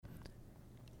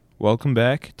Welcome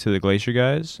back to the Glacier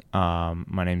Guys.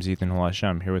 My name's Ethan Halesha.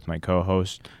 I'm here with my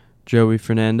co-host, Joey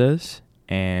Fernandez.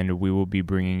 and we will be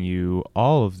bringing you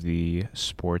all of the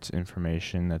sports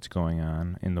information that's going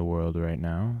on in the world right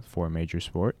now for major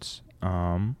sports.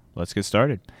 Let's get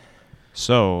started.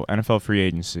 So, NFL free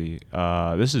agency.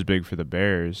 This is big for the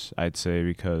Bears, I'd say,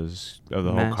 because of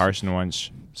the whole Massive. Carson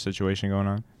Wentz situation going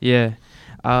on. Yeah.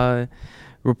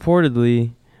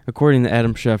 Reportedly, according to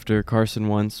Adam Schefter, Carson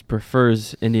Wentz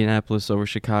prefers Indianapolis over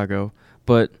Chicago.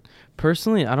 But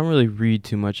personally, I don't really read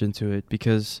too much into it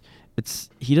because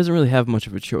he doesn't really have much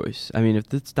of a choice. I mean,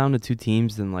 if it's down to two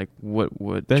teams, then what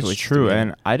That's choice true, do we have?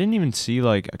 and I didn't even see,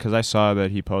 because I saw that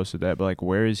he posted that, but,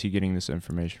 where is he getting this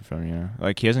information from, you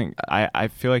know? He hasn't, I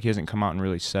feel like he hasn't come out and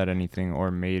really said anything or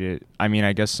made it. I mean,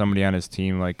 I guess somebody on his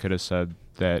team, could have said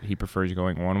that he prefers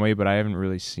going one way, but I haven't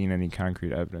really seen any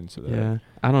concrete evidence of that. Yeah,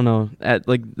 I don't know.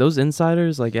 Those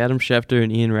insiders like Adam Schefter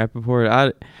and Ian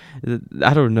Rappaport,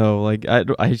 I don't know.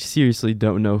 I seriously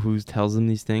don't know who tells them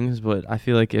these things, but I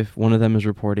feel like if one of them is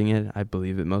reporting it, I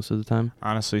believe it most of the time.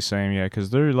 Honestly, same, yeah, because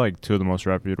they're, two of the most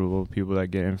reputable people that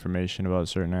get information about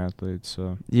certain athletes,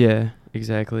 so. Yeah,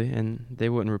 exactly, and they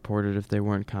wouldn't report it if they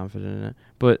weren't confident in it.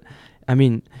 But I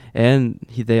mean,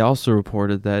 they also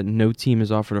reported that no team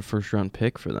has offered a first-round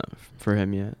pick for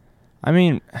him yet. I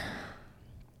mean,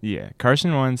 yeah,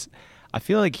 Carson Wentz, I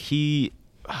feel like he's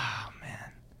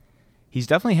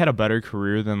definitely had a better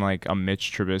career than a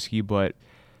Mitch Trubisky, but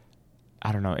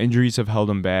I don't know, injuries have held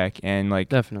him back, and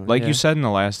Definitely, you said in the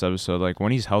last episode,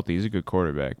 when he's healthy, he's a good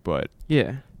quarterback, but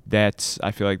yeah,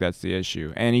 I feel like that's the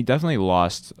issue, and he definitely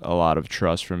lost a lot of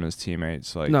trust from his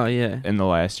teammates, in the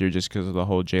last year, just because of the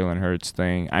whole Jalen Hurts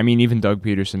thing. I mean, even Doug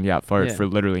Peterson got fired for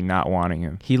literally not wanting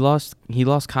him. He lost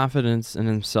confidence in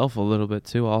himself a little bit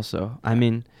too. Also, I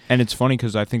mean, and it's funny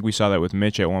because I think we saw that with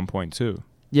Mitch at one point too.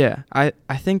 Yeah, I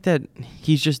think that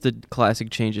he's just a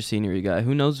classic change of scenery guy.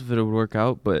 Who knows if it would work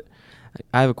out, but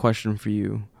I have a question for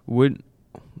you.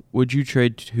 Would you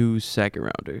trade 2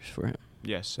 second-rounders for him?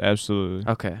 Yes, absolutely.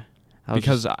 Okay.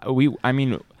 Because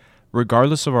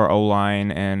regardless of our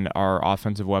O-line and our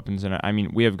offensive weapons, and I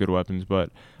mean, we have good weapons, but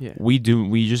we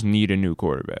just need a new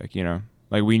quarterback, you know?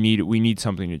 We need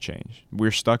something to change.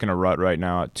 We're stuck in a rut right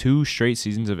now. 2 straight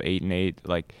seasons of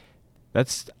 8-8,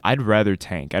 I'd rather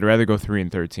tank. I'd rather go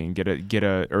 3-13, get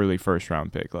a early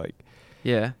first-round pick,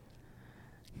 Yeah.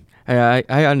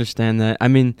 I understand that. I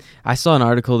mean, I saw an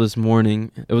article this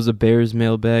morning. It was a Bears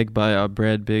mailbag by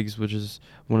Brad Biggs, which is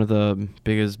one of the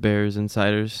biggest Bears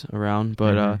insiders around.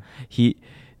 But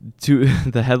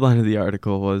the headline of the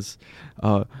article was,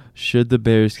 should the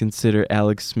Bears consider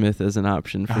Alex Smith as an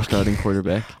option for starting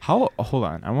quarterback? Hold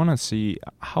on. I want to see,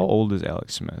 how old is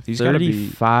Alex Smith? He's got to be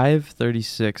 35,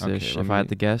 36-ish, if I had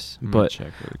to guess. But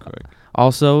check really quick.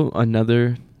 Also,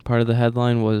 another part of the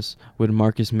headline was, would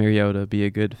Marcus Mariota be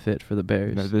a good fit for the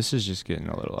Bears? No, this is just getting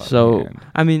a little out of hand.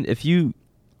 I mean,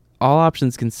 all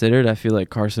options considered, I feel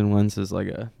like Carson Wentz is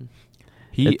a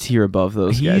tier above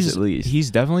those guys at least.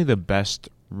 He's definitely the best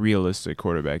realistic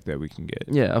quarterback that we can get.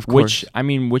 Yeah, of course.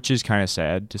 Which is kind of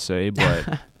sad to say,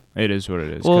 but it is what it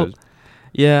is. Well,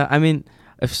 yeah, I mean,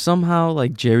 if somehow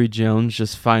Jerry Jones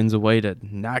just finds a way to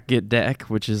not get Dak,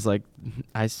 which is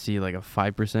I see a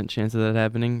 5% chance of that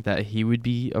happening, that he would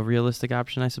be a realistic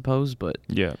option, I suppose. But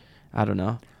yeah, I don't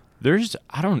know.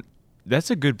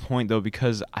 That's a good point though,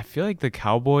 because I feel like the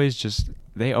Cowboys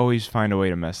they always find a way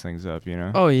to mess things up, you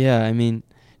know? Oh yeah, I mean,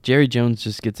 Jerry Jones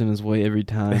just gets in his way every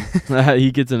time.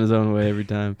 He gets in his own way every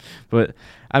time. But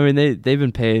I mean, they've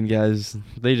been paying guys.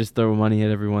 They just throw money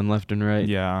at everyone left and right.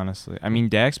 Yeah, honestly. I mean,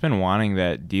 Dak's been wanting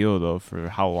that deal though for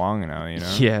how long now, you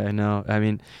know? Yeah, I know. I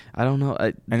mean, I don't know.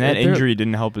 And that injury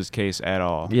didn't help his case at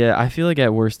all. Yeah, I feel like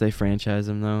at worst they franchise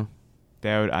him though.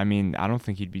 I don't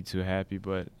think he'd be too happy,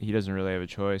 but he doesn't really have a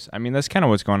choice. I mean, that's kind of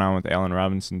what's going on with Allen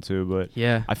Robinson too, but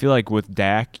yeah, I feel like with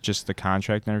Dak, just the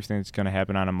contract and everything, it's going to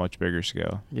happen on a much bigger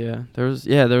scale. Yeah, there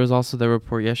was also the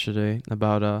report yesterday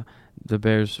about the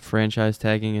Bears franchise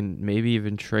tagging and maybe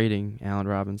even trading Allen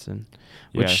Robinson.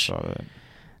 Which, yeah, I saw that.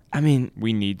 I mean,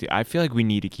 I feel like we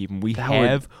need to keep him. We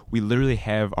literally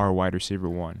have our wide receiver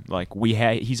one.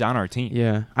 He's on our team.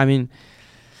 Yeah, I mean,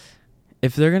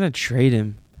 if they're gonna trade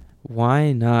him,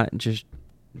 why not just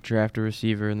draft a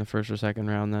receiver in the first or second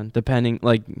round then? Depending,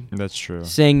 that's true.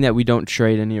 Saying that we don't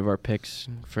trade any of our picks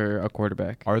for a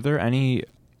quarterback.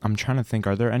 I'm trying to think.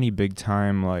 Are there any big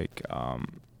time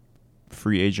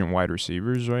free agent wide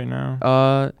receivers right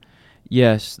now?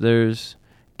 Yes, there's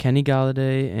Kenny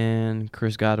Golladay and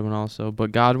Chris Godwin also,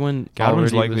 but Godwin's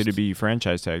likely to be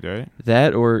franchise tagged, right?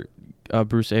 That or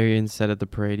Bruce Arians said at the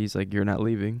parade, he's like, "You're not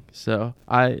leaving." So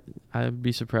I'd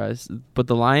be surprised. But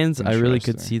the Lions, I really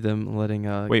could see them letting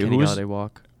Kenny Galladay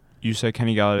walk. You said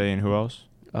Kenny Galladay and who else?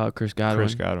 Chris Godwin.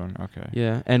 Chris Godwin. Okay.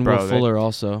 Yeah, and Will Fuller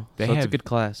also. So it's a good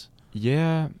class.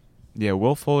 Yeah. Yeah,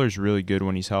 Will Fuller's really good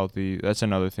when he's healthy. That's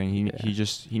another thing.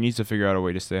 He needs to figure out a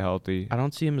way to stay healthy. I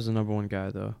don't see him as a number 1 guy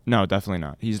though. No, definitely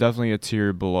not. He's definitely a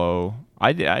tier below.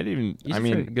 He's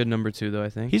a good number 2 though, I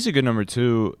think. He's a good number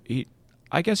 2.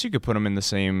 I guess you could put him in the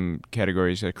same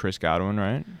category as Chris Godwin,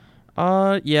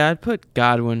 right? Yeah, I'd put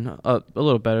Godwin a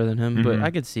little better than him, but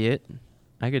I could see it.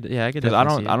 I could definitely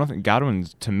see it. I don't think Godwin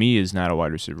to me is not a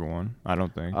wide receiver 1. I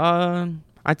don't think.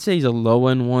 I'd say he's a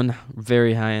low-end 1,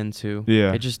 very high-end 2.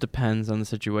 Yeah. It just depends on the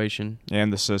situation.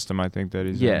 And the system, I think, that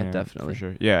he's in. Yeah, definitely. For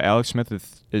sure. Yeah, Alex Smith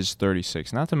is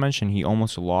 36. Not to mention he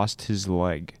almost lost his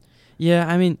leg. Yeah,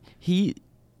 I mean, he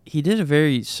did a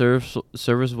very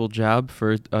serviceable job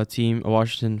for a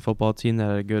Washington football team that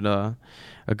had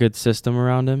a good system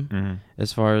around him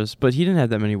as far as, but he didn't have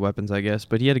that many weapons, I guess,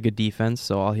 but he had a good defense,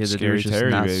 so all he had to do was just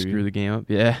not screw the game up.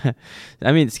 Yeah.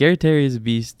 I mean, Scary Terry is a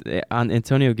beast. On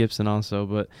Antonio Gibson also,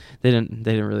 but they didn't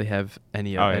really have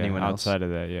anyone else outside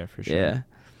of that. Yeah, for sure. Yeah.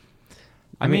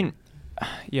 I mean,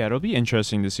 yeah, it'll be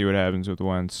interesting to see what happens with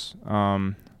Wentz.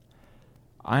 I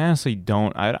honestly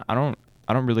don't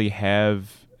really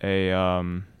have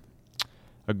a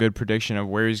good prediction of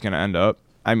where he's going to end up.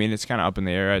 I mean, it's kind of up in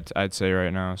the air, I'd say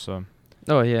right now. So.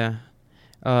 Oh yeah,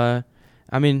 I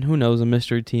mean, who knows? A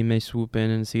mystery team may swoop in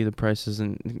and see the prices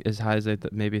and as high as they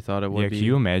maybe thought it would be. Yeah, can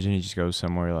you imagine he just goes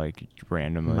somewhere like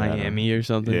randomly, Miami or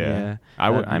something? Yeah.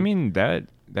 I mean that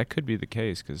could be the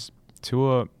case because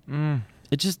Tua.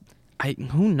 It just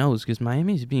who knows? Because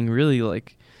Miami's being really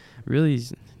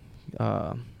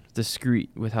discreet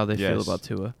with how they feel about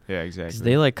Tua. Yeah, exactly. 'Cause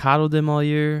they coddled him all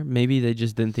year. Maybe they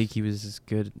just didn't think he was as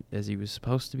good as he was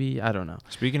supposed to be. I don't know.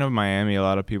 Speaking of Miami, a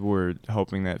lot of people were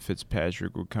hoping that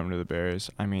Fitzpatrick would come to the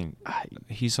Bears. I mean,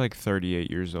 he's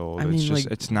 38 years old.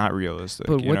 It's not realistic.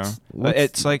 But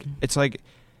it's like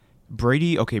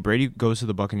Brady. Okay, Brady goes to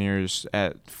the Buccaneers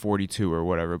at 42 or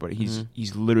whatever, but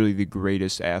he's literally the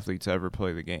greatest athlete to ever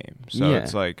play the game. So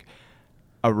it's like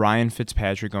a Ryan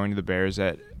Fitzpatrick going to the Bears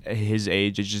at his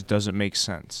age, it just doesn't make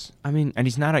sense. I mean, and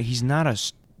he's not a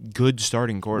good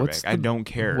starting quarterback. I don't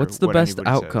care. What's the best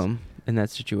outcome in that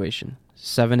situation?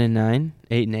 7-9,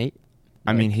 8-8.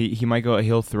 I mean, he might go.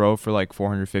 He'll throw for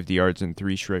 450 yards in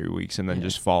 3 straight weeks, and then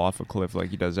just fall off a cliff like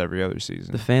he does every other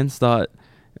season. The fans thought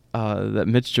that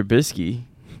Mitch Trubisky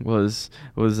was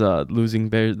losing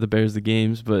the Bears the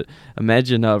games, but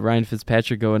imagine Ryan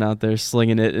Fitzpatrick going out there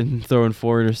slinging it and throwing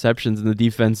 4 interceptions, and the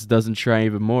defense doesn't try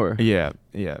even more. Yeah,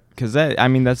 because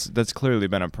that's clearly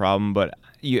been a problem, but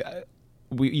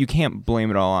you can't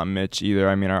blame it all on Mitch either.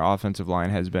 I mean, our offensive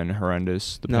line has been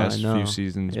horrendous the past few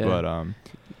seasons, but I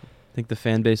think the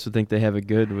fan base would think they had it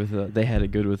good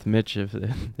with Mitch if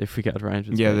we got Ryan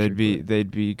Fitzpatrick. Yeah, they'd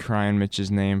be crying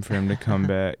Mitch's name for him to come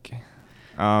back.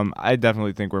 I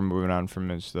definitely think we're moving on from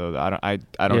Mitch, though. I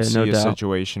don't see a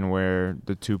situation where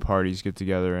the two parties get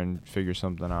together and figure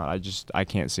something out. I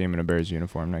can't see him in a Bears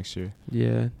uniform next year.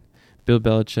 Yeah, Bill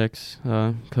Belichick's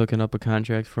cooking up a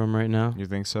contract for him right now. You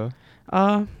think so?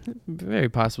 Very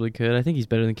possibly could. I think he's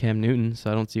better than Cam Newton,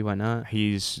 so I don't see why not.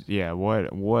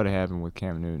 What happened with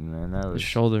Cam Newton, man? That was his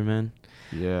shoulder, man.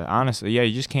 Yeah, honestly,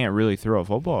 you just can't really throw a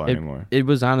football anymore. It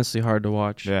was honestly hard to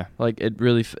watch. Yeah,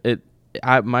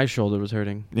 my shoulder was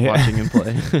hurting watching him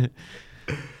play.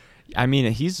 I mean,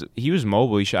 he was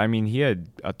mobile. He had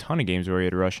a ton of games where he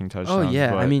had rushing touchdowns. Oh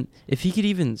yeah, I mean, if he could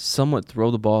even somewhat throw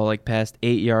the ball past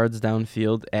 8 yards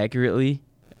downfield accurately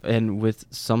and with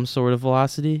some sort of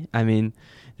velocity, I mean,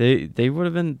 they would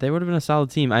have been a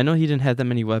solid team. I know he didn't have that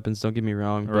many weapons. Don't get me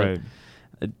wrong, but right.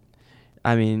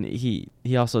 I mean, he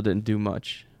also didn't do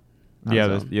much.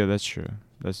 That's true.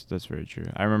 That's very true.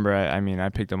 I remember. I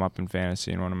picked him up in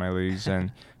fantasy in one of my leagues,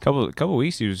 and a couple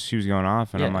weeks he was going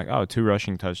off, and I'm like, 2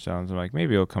 rushing touchdowns. I'm like,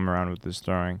 maybe he'll come around with this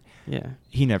throwing. Yeah,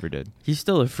 he never did. He's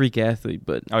still a freak athlete,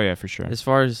 but oh yeah, for sure. As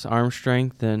far as arm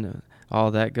strength and all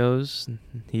that goes,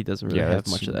 he doesn't really have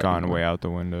much of that. Gone way out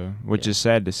the window, which is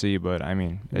sad to see, but I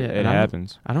mean, it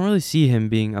happens. I don't really see him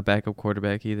being a backup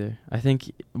quarterback either. I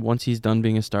think once he's done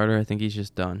being a starter, I think he's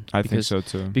just done. I think so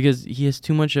too. Because he has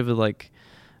too much of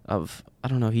I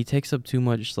don't know, he takes up too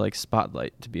much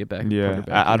spotlight to be a backup quarterback.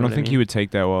 Yeah, I don't think he would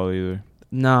take that well either.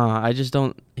 No, I just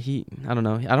don't. I don't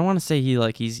know. I don't want to say he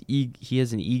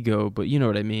has an ego, but you know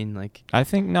what I mean. I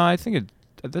think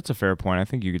that's a fair point. I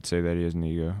think you could say that he has an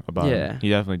ego about him. He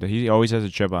definitely does. He always has a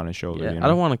chip on his shoulder. Yeah, I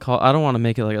don't want to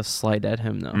make it a slight at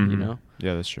him though. Mm-hmm. You know.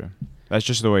 Yeah, that's true. That's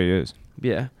just the way he is.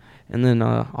 Yeah, And then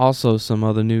also some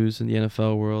other news in the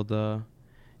NFL world.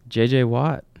 J.J.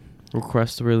 Watt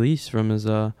requests a release from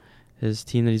his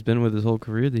team that he's been with his whole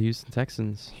career, the Houston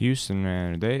Texans. Houston,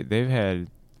 man, they've had.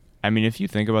 I mean, if you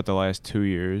think about the last 2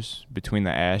 years between the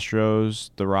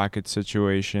Astros, the Rockets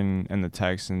situation, and the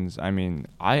Texans, I mean,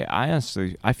 I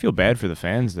honestly feel bad for the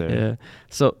fans there. Yeah.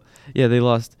 So they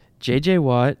lost J.J.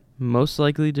 Watt, most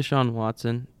likely Deshaun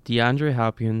Watson, DeAndre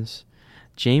Hopkins,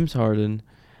 James Harden,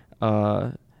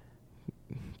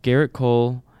 Garrett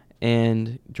Cole,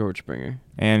 and George Springer.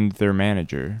 And their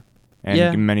manager.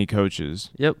 And many coaches.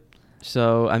 Yep.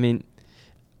 So, I mean,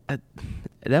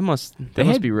 that must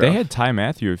be rough. They had Ty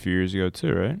Matthew a few years ago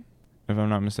too, right? If I'm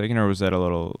not mistaken, or was that a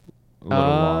little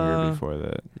longer before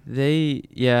that?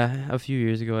 A few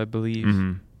years ago, I believe.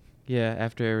 Mm-hmm. Yeah,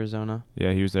 after Arizona.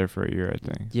 Yeah, he was there for a year, I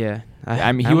think. Yeah.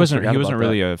 I mean, he wasn't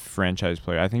really a franchise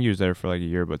player. I think he was there for like a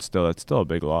year, but it's still a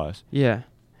big loss. Yeah.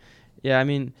 Yeah, I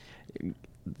mean,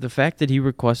 the fact that he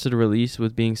requested a release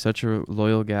with being such a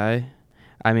loyal guy,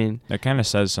 I mean, that kind of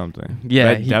says something.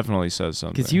 Yeah, that definitely says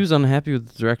something. Because he was unhappy with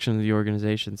the direction of the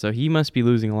organization, so he must be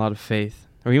losing a lot of faith,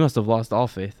 or he must have lost all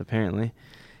faith. Apparently,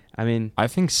 I mean, I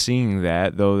think seeing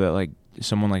that though, that like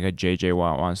someone like a J.J.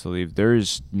 Watt wants to leave, there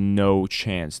is no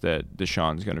chance that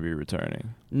Deshaun's going to be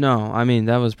returning. No, I mean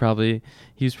he was probably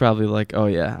like, oh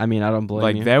yeah, I mean I don't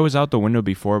blame you. Like that was out the window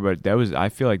before, but I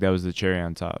feel like that was the cherry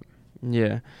on top.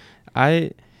 Yeah,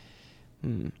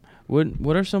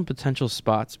 What are some potential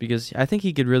spots? Because I think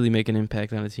he could really make an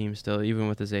impact on a team still, even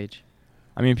with his age.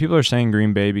 I mean, people are saying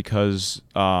Green Bay because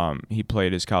he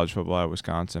played his college football at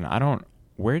Wisconsin.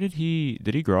 Where did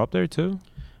he grow up there too?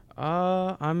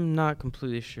 I'm not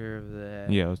completely sure of that.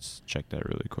 Yeah, let's check that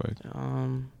really quick.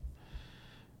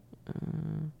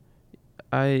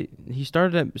 He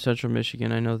started at Central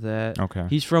Michigan. I know that. Okay.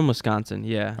 He's from Wisconsin.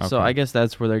 Yeah. Okay. So I guess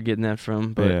that's where they're getting that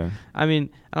from. But yeah. I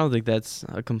mean, I don't think that's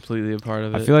completely a part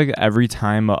of it. I feel like every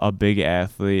time a big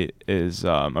athlete is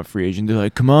a free agent, they're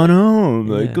like, "Come on home,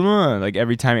 like come on." Like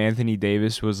every time Anthony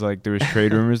Davis was like, there was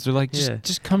trade rumors. They're like,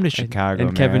 just come to Chicago,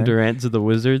 and Kevin Durant to the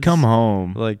Wizards. Come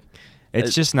home. Like.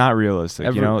 It's just not realistic,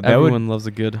 Everyone loves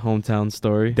a good hometown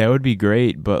story. That would be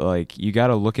great, but like you got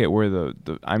to look at where the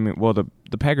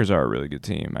Packers are a really good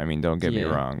team. I mean, don't get me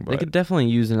wrong, but they could definitely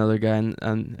use another guy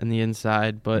on the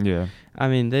inside, but I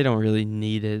mean, they don't really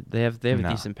need it. They have a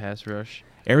decent pass rush.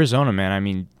 Arizona, man, I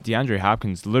mean, DeAndre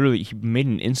Hopkins literally he made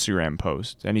an Instagram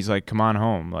post and he's like, "Come on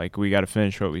home, like we got to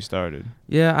finish what we started."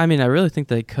 Yeah, I mean, I really think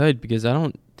they could because I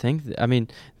don't think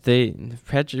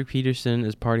Patrick Peterson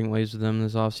is parting ways with them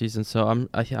this offseason, so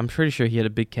I'm pretty sure he had a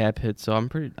big cap hit, so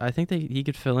I think he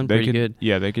could fill in pretty good.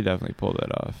 Yeah, they could definitely pull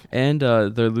that off. And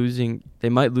they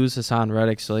might lose Hassan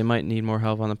Reddick, so they might need more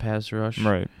help on the pass rush.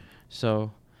 Right.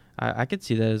 So I could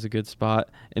see that as a good spot.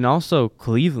 And also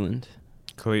Cleveland.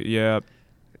 Yeah.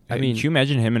 I mean, can you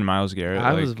imagine him and Myles Garrett?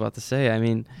 I was about to say, I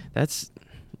mean,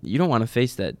 you don't want to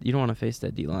face that. You don't want to face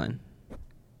that D-line.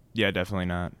 Yeah, definitely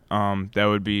not. That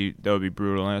would be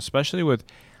brutal, and especially with,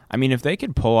 I mean, if they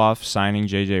could pull off signing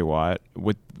J.J. Watt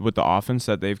with the offense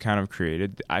that they've kind of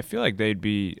created, I feel like they'd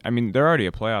be. I mean, they're already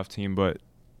a playoff team, but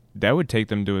that would take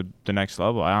them to the next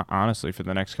level. Honestly, for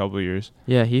the next couple of years.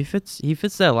 Yeah, he fits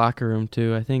that locker room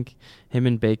too. I think him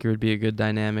and Baker would be a good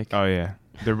dynamic. Oh yeah,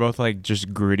 they're both like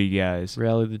just gritty guys.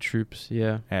 Rally the troops.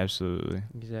 Yeah. Absolutely.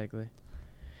 Exactly.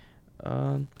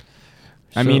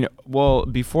 I mean, well,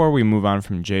 before we move on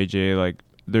from JJ, like,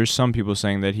 there's some people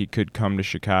saying that he could come to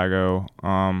Chicago.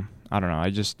 I don't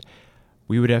know.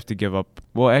 We would have to give up.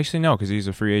 Well, actually, no, because he's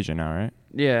a free agent now, right?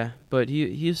 Yeah, but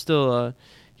he's still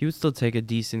he would still take a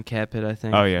decent cap hit, I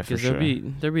think. Oh yeah, for sure.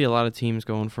 There'd be a lot of teams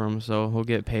going for him, so he'll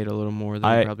get paid a little more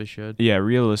than he probably should. Yeah,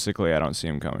 realistically, I don't see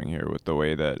him coming here with the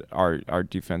way that our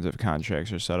defensive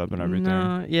contracts are set up and everything.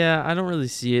 No, yeah, I don't really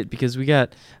see it because we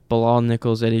got Bilal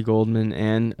Nichols, Eddie Goldman,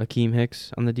 and Akeem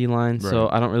Hicks on the D-line, right. So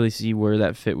I don't really see where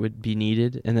that fit would be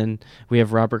needed. And then we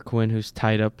have Robert Quinn, who's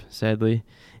tied up, sadly,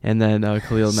 and then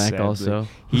Khalil Mack also.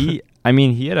 He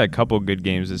had a couple good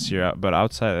games this year, but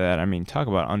outside of that, I mean, talk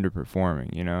about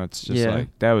underperforming. You know, it's just like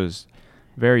that was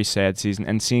very sad season.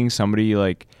 And seeing somebody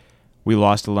like we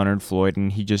lost to Leonard Floyd,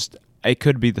 and it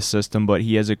could be the system, but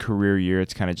he has a career year.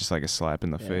 It's kind of just like a slap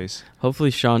in the face. Hopefully,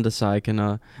 Sean Desai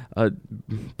can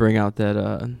bring out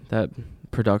that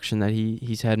production that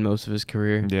he's had most of his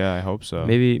career. Yeah, I hope so.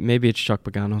 Maybe it's Chuck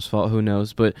Pagano's fault. Who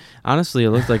knows? But honestly, it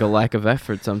looked like a lack of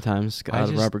effort sometimes out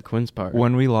of Robert Quinn's part.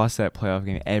 When we lost that playoff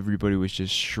game, everybody was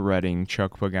just shredding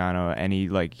Chuck Pagano, and he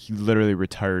literally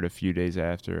retired a few days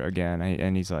after again,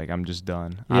 and he's like, I'm just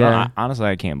done. Yeah. Honestly,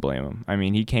 I can't blame him. I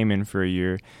mean, he came in for a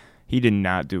year. He did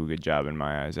not do a good job in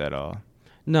my eyes at all.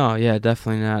 No, yeah,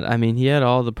 definitely not. I mean, he had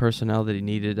all the personnel that he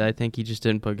needed. I think he just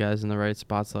didn't put guys in the right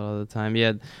spots a lot of the time. He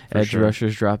had edge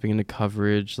rushers dropping into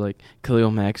coverage, like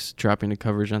Khalil Mack's dropping into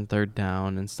coverage on third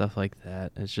down and stuff like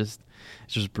that. It's just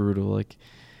brutal. Like,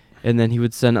 and then he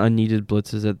would send unneeded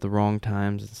blitzes at the wrong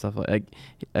times and stuff like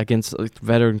against like,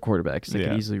 veteran quarterbacks. They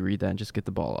could easily read that and just get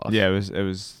the ball off. Yeah, it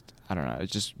was. I don't know. It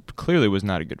just clearly was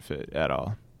not a good fit at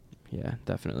all. Yeah,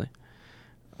 definitely.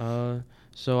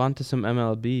 So on to some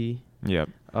MLB. Yep.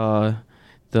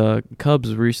 The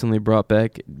Cubs recently brought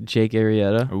back Jake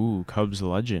Arrieta. Ooh, Cubs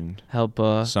legend. Help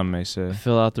some may say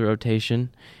fill out the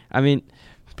rotation. I mean,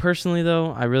 personally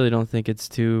though, I really don't think it's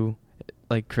too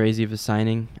like crazy of a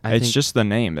signing. It's just the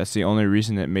name. That's the only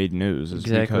reason it made news is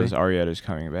because Arrieta's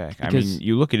coming back. I mean,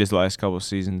 you look at his last couple of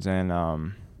seasons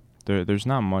and there's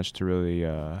not much to really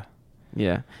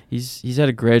yeah, he's had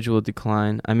a gradual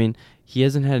decline. I mean, he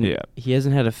hasn't had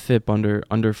a FIP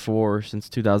under 4 since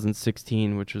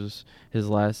 2016, which was his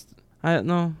last. I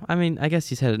mean, I guess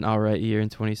he's had an alright year in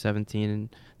 2017 and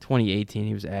 2018.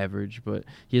 He was average, but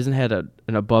he hasn't had an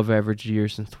above average year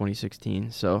since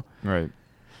 2016. So right.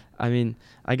 I mean,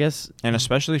 I guess, and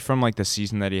especially from like the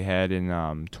season that he had in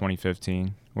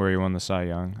 2015, where he won the Cy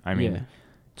Young. I mean,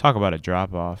 talk about a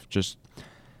drop off. Just.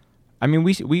 I mean,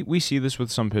 we see this with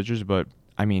some pitchers, but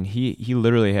I mean, he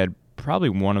literally had probably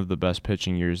one of the best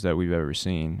pitching years that we've ever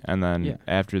seen, and then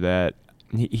after that,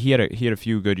 he had a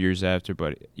few good years after,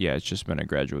 but yeah, it's just been a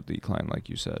gradual decline, like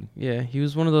you said. Yeah, he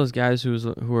was one of those guys who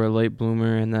were a late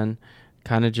bloomer and then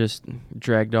kind of just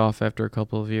dragged off after a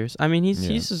couple of years. I mean,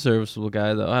 he's a serviceable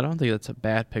guy though. I don't think that's a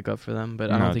bad pickup for them,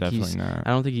 but I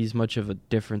don't think he's much of a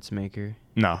difference maker.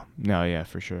 No, yeah,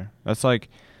 for sure. That's like,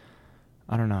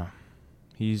 I don't know.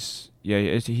 It's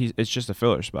just a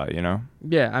filler spot, you know?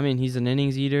 Yeah, I mean, he's an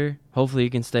innings eater. Hopefully he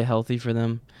can stay healthy for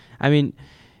them. I mean,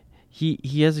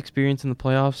 he has experience in the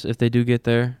playoffs if they do get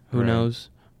there. Who knows?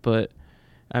 But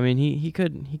I mean, he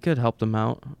could help them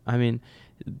out. I mean,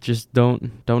 just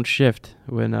don't shift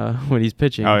when he's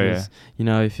pitching. Oh yeah. You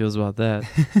know how he feels about that.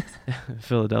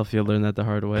 Philadelphia learned that the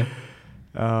hard way.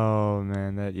 Oh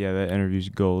man, that interview's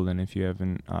gold, and if you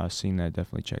haven't seen that,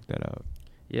 definitely check that out.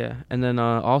 Yeah, and then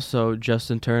also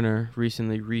Justin Turner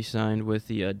recently re-signed with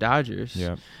the Dodgers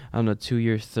on a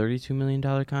 2-year, $32 million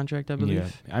contract, I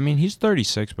believe. Yeah, I mean he's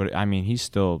 36, but I mean he's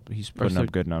putting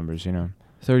up good numbers, you know.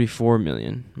 $34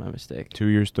 million, my mistake. 2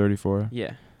 years, 34.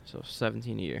 Yeah, so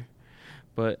 17 a year.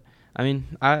 But I mean,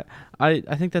 I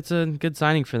think that's a good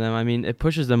signing for them. I mean, it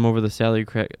pushes them over the salary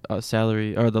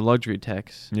or the luxury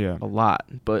tax a lot,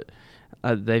 but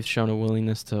they've shown a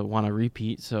willingness to want to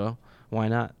repeat, so why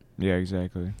not? Yeah,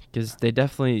 exactly. Because they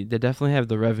definitely have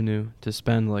the revenue to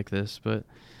spend like this, but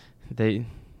they're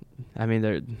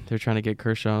trying to get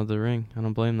Kershaw out of the ring. I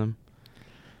don't blame them.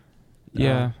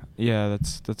 Yeah,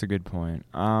 that's a good point.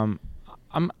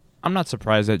 I'm not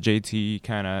surprised that JT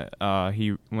kind of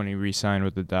when he re-signed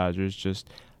with the Dodgers.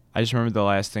 I just remember the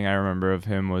last thing I remember of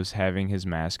him was having his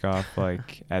mask off,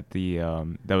 like at the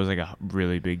that was like a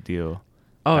really big deal.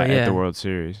 At the World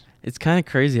Series. It's kind of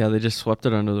crazy how they just swept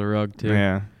it under the rug too.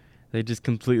 Yeah. They just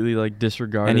completely like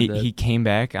disregarded it. And he came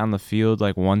back on the field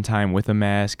like one time with a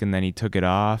mask, and then he took it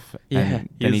off. Yeah, and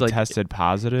then he tested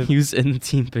positive. He was in the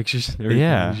team pictures and everything.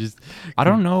 Yeah. I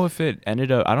don't know if it ended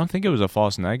up. I don't think it was a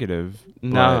false negative.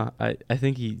 No, I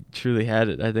think he truly had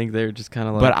it. I think they were just kind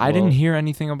of like. But I didn't hear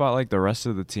anything about like the rest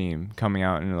of the team coming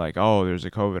out and like, oh, there's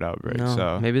a COVID outbreak. No,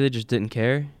 so maybe they just didn't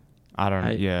care. I don't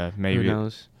know. Yeah, maybe. Who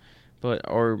knows?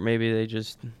 Or maybe they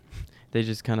just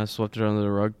kind of swept it under the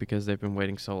rug because they've been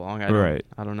waiting so long. I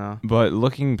don't know. But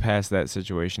looking past that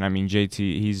situation, I mean, JT,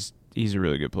 he's a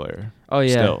really good player. Oh,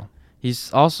 yeah. Still.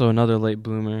 He's also another late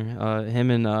bloomer. Him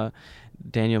and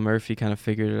Daniel Murphy kind of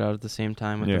figured it out at the same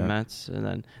time with the Mets, and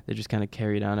then they just kind of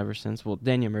carried on ever since. Well,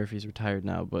 Daniel Murphy's retired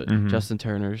now, but Justin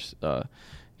Turner's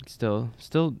still.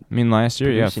 I mean, last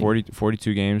year, producing.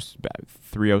 42 games,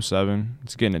 307.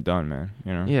 It's getting it done, man.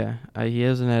 You know. Yeah, he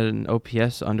hasn't had an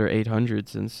OPS under 800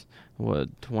 since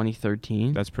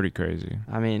 2013. That's pretty crazy.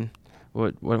 I mean,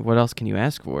 what else can you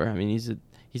ask for? I mean, he's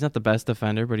not the best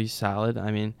defender, but he's solid.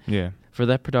 I mean, for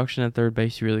that production at third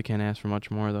base, you really can't ask for much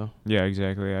more, though. Yeah,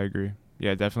 exactly. I agree.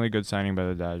 Yeah, definitely a good signing by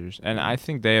the Dodgers, and I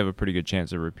think they have a pretty good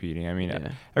chance of repeating. I mean,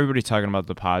 everybody's talking about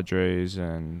the Padres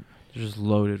and. They're just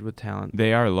loaded with talent.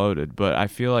 They are loaded, but I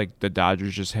feel like the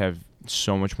Dodgers just have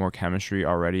so much more chemistry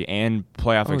already and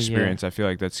playoff experience. I feel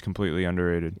like that's completely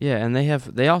underrated. Yeah, and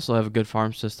they also have a good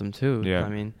farm system too. Yeah. I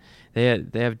mean, they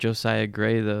have Josiah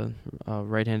Gray, the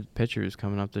right-handed pitcher, who's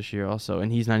coming up this year also,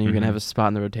 and he's not even going to have a spot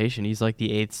in the rotation. He's like the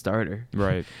 8th starter.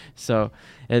 Right. So,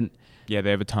 and Yeah, they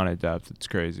have a ton of depth. It's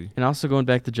crazy. And also going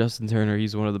back to Justin Turner,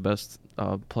 he's one of the best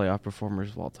playoff performers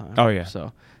of all time. Oh, yeah.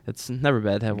 So it's never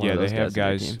bad to have one of those guys. Yeah, they have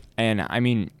guys. In their team. And, I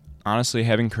mean, honestly,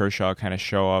 having Kershaw kind of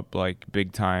show up, like,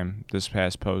 big time this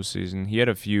past postseason, he had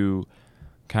a few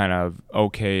kind of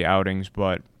okay outings,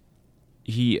 but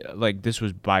this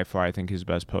was by far, I think, his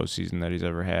best postseason that he's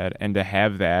ever had. And to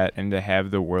have that and to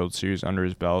have the World Series under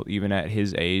his belt, even at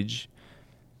his age,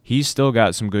 he's still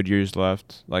got some good years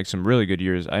left, like some really good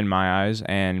years in my eyes.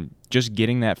 And just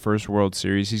getting that first World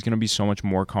Series, he's going to be so much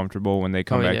more comfortable when they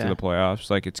come back to the playoffs.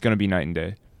 Like, it's going to be night and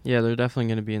day. Yeah, they're definitely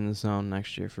going to be in the zone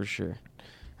next year for sure.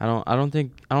 I don't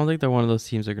think they're one of those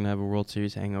teams that are gonna have a World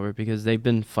Series hangover because they've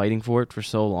been fighting for it for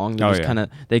so long.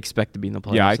 They expect to be in the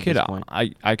playoffs. Yeah,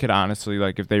 I could honestly,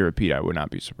 like, if they repeat, I would not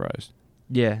be surprised.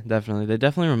 Yeah, definitely. They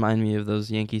definitely remind me of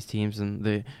those Yankees teams in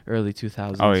the early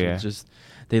 2000s. Oh yeah, just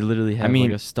they literally have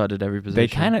like a stud at every position. They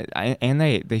kind of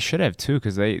they should have too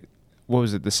because they. What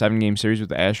was it? The 7-game series with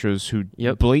the Astros, who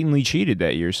blatantly cheated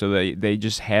that year, so they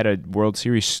just had a World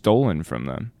Series stolen from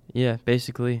them. Yeah,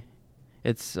 basically,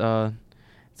 it's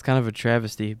kind of a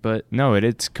travesty, but no,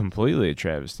 it's completely a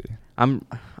travesty. I'm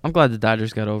glad the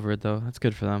Dodgers got over it though. That's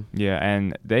good for them. Yeah,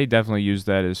 and they definitely used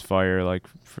that as fire,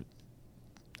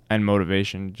 and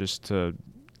motivation, just to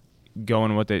go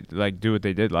and do what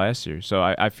they did last year. So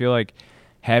I feel like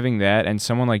having that and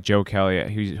someone like Joe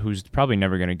Kelly, who's probably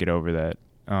never going to get over that,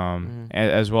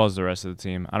 as well as the rest of the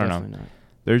team. I don't know. Not.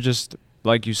 They're just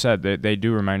like you said. They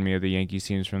do remind me of the Yankees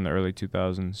teams from the early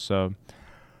 2000s. So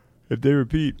if they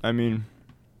repeat, I mean,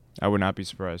 I would not be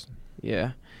surprised.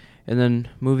 Yeah. And then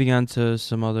moving on to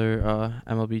some other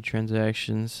MLB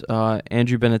transactions,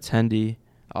 Andrew Benintendi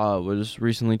was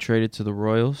recently traded to the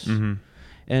Royals. Mm-hmm.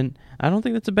 And I don't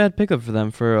think that's a bad pickup for them,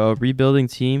 for a rebuilding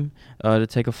team, to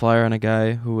take a flyer on a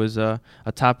guy who was a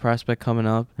top prospect coming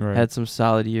up, had some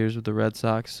solid years with the Red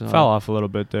Sox. Fell off a little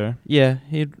bit there. Yeah,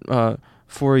 he had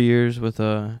 4 years with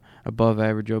a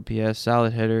above-average OPS,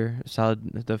 solid hitter,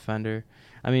 solid defender.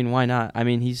 I mean, why not? I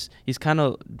mean, he's kind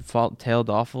of tailed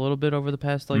off a little bit over the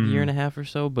past year and a half or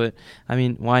so, but I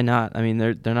mean, why not? I mean,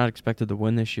 they're not expected to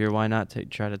win this year. Why not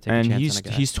try to take a chance on a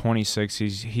guy? He's 26.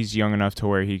 He's young enough to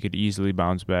where he could easily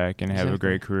bounce back and have a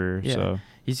great career. Yeah. So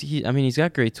he's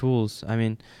got great tools. I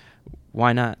mean,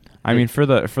 why not? I mean, for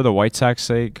the White Sox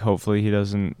sake, hopefully he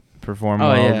doesn't perform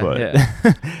well, but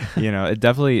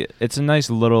it's a nice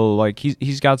little,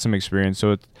 he's got some experience,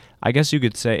 so I guess you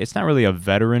could say it's not really a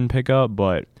veteran pickup,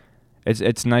 but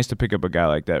it's nice to pick up a guy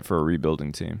like that for a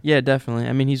rebuilding team. Yeah, definitely.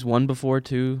 I mean, he's won before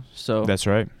too, so that's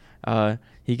right.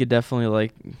 He could definitely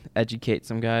educate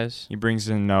some guys. He brings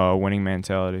in a winning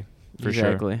mentality for sure.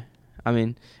 Exactly. I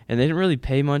mean, and they didn't really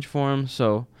pay much for him,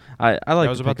 so I like. I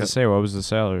was about to say, what was the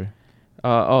salary?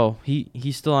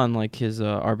 He's still on his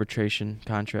arbitration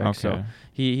contract, okay. So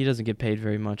he doesn't get paid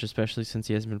very much, especially since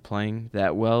he hasn't been playing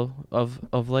that well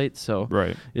of late. So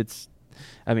right, it's,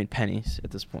 pennies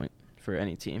at this point for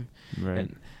any team. Right.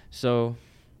 And so,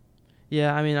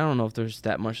 yeah, I mean, I don't know if there's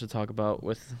that much to talk about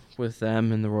with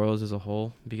them and the Royals as a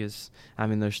whole because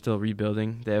they're still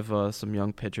rebuilding. They have some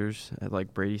young pitchers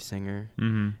like Brady Singer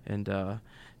and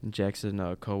Jackson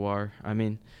Kowar. I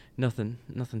mean, nothing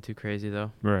too crazy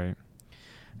though. Right.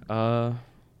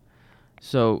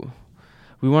 So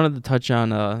we wanted to touch on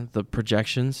the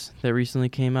projections that recently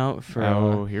came out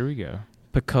for here we go.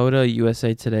 PECOTA,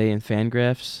 USA Today, and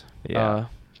Fangraphs. Yeah.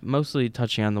 Mostly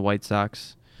touching on the White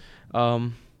Sox.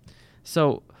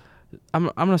 So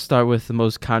I'm gonna start with the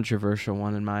most controversial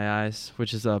one in my eyes,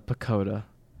 which is PECOTA.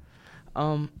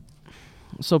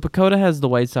 So PECOTA has the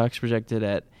White Sox projected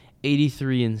at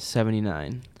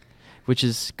 83-79, which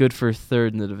is good for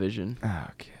third in the division.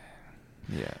 Okay.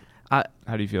 Yeah.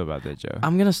 How do you feel about that, Joe?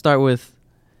 I'm going to start with,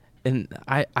 and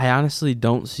I honestly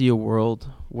don't see a world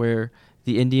where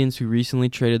the Indians, who recently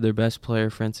traded their best player,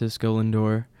 Francisco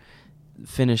Lindor,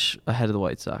 finish ahead of the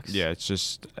White Sox. Yeah, it's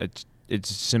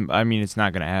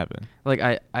not going to happen.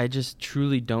 I just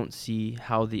truly don't see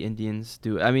how the Indians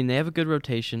do it. I mean, they have a good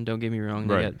rotation, don't get me wrong.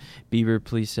 They got Bieber,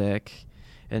 Plesac,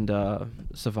 and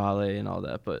Savale and all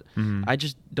that, but I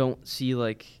just don't see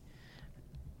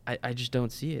I just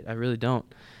don't see it. I really don't.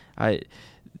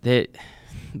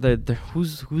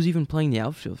 Who's even playing the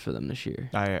outfield for them this year?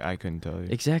 I couldn't tell you.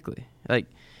 Exactly.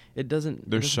 It doesn't.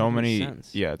 There's so many.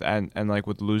 Sense. Yeah, and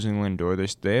with losing Lindor,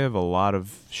 they have a lot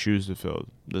of shoes to fill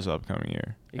this upcoming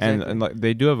year. Exactly. And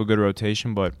they do have a good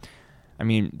rotation, but I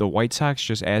mean the White Sox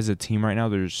just as a team right now,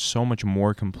 they're so much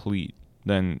more complete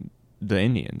than the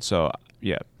Indians. So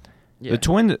yeah. The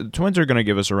Twins are gonna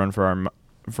give us a run for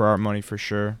our money for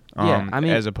sure.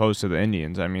 As opposed to the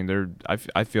Indians. I mean,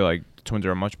 I feel like the Twins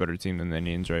are a much better team than the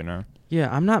Indians right now.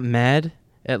 Yeah, I'm not mad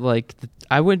at like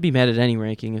I wouldn't be mad at any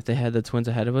ranking if they had the Twins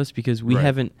ahead of us because we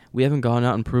haven't gone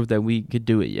out and proved that we could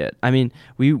do it yet. I mean,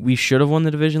 we should have won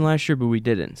the division last year, but we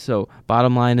didn't. So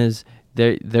bottom line is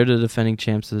they're the defending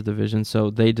champs of the division, so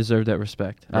they deserve that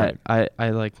respect. Right.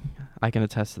 I can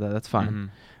attest to that. That's fine. Mm-hmm.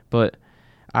 But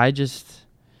I just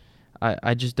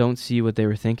don't see what they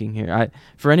were thinking here.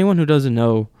 For anyone who doesn't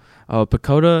know,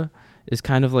 Pacoda is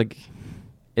kind of like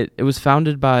it was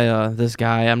founded by this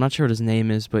guy. I'm not sure what his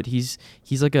name is, but he's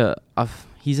like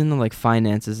he's into like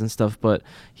finances and stuff, but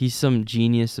he's some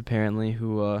genius apparently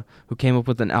who came up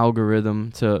with an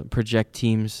algorithm to project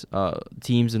teams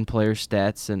and player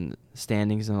stats and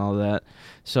standings and all that.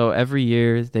 So every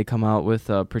year they come out with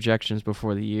projections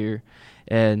before the year,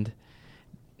 and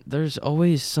there's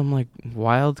always some like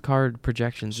wild card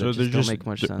projections that just don't make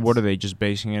much sense. What are they just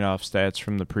basing it off stats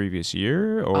from the previous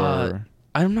year, or?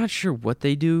 I'm not sure what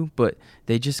they do, but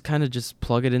they just kind of just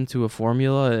plug it into a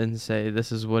formula and say this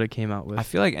is what it came out with. I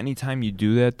feel like anytime you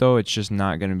do that, though, it's just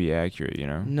not going to be accurate, you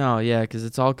know? No, yeah, because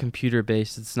it's all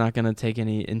computer-based. It's not going to take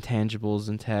any intangibles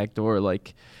intact or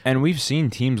like... And we've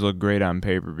seen teams look great on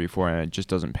paper before, and it just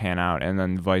doesn't pan out, and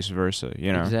then vice versa,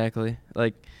 you know? Exactly.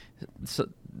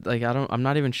 I'm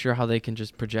not even sure how they can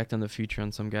just project on the future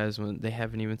on some guys when they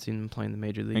haven't even seen them play in the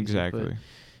major leagues. Exactly.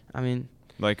 But, I mean...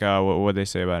 Like, what would they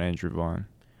say about Andrew Vaughn?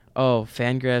 Oh,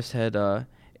 Fangraphs had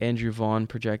Andrew Vaughn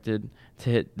projected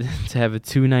to have a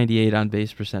 298 on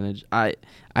base percentage. I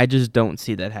just don't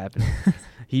see that happening.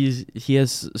 He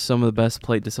has some of the best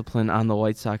plate discipline on the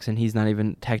White Sox, and he's not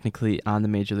even technically on the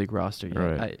major league roster yet.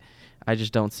 Right. I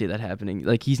just don't see that happening.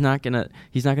 Like he's not gonna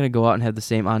go out and have the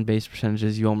same on base percentage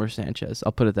as Yolmer Sanchez.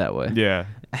 I'll put it that way. Yeah.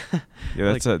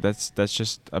 Yeah, that's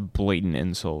just a blatant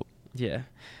insult. Yeah.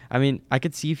 I mean, I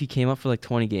could see if he came up for like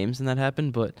 20 games and that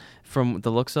happened, but from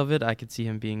the looks of it, I could see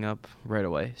him being up right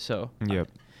away. So, yep.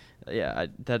 That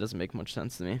doesn't make much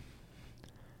sense to me.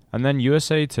 And then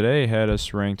USA Today had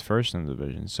us ranked first in the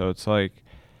division. So it's like,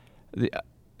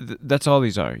 that's all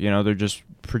these are. You know, they're just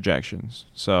projections.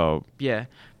 So yeah,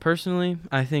 personally,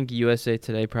 I think USA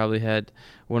Today probably had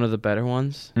one of the better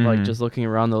ones. Mm-hmm. Like just looking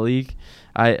around the league,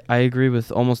 I agree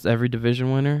with almost every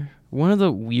division winner. One of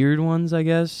the weird ones, I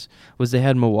guess, was they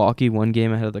had Milwaukee one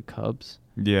game ahead of the Cubs.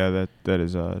 Yeah, that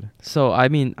is odd. So, I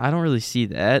mean, I don't really see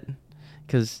that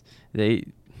because they've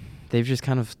just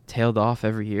kind of tailed off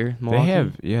every year.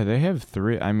 Milwaukee. They have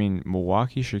three. I mean,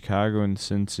 Milwaukee, Chicago, and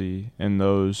Cincy, and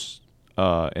those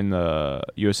in the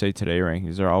USA Today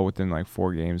rankings are all within like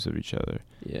 4 games of each other.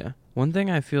 Yeah. One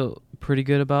thing I feel pretty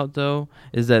good about though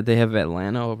is that they have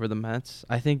Atlanta over the Mets.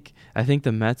 I think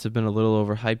the Mets have been a little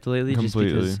overhyped lately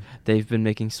Completely. just because they've been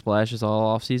making splashes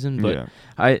all offseason. But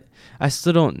yeah. I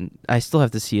still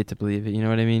have to see it to believe it. You know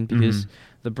what I mean? Because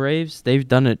the Braves, they've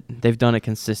done it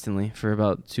consistently for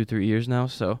about 2-3 years now.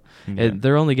 So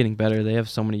they're only getting better. They have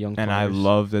so many young players. And I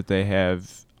love that they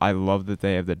have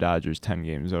the Dodgers 10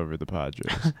 games over the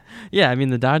Padres. Yeah, I mean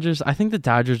the Dodgers. I think the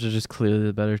Dodgers are just clearly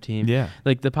the better team. Yeah,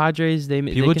 like the Padres.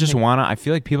 I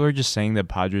feel like people are just saying that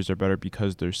Padres are better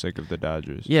because they're sick of the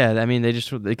Dodgers. Yeah, I mean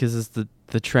because it's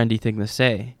the trendy thing to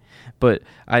say. But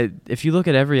if you look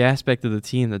at every aspect of the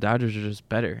team, the Dodgers are just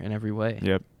better in every way.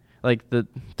 Yep. Like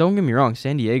don't get me wrong,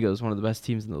 San Diego is one of the best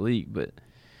teams in the league, but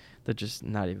they're just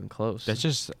not even close. That's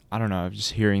just, I don't know,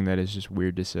 just hearing that is just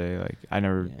weird to say. Like, I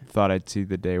never thought I'd see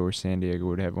the day where San Diego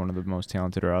would have one of the most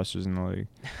talented rosters in the league.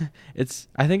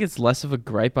 I think it's less of a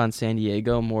gripe on San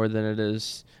Diego more than it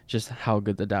is just how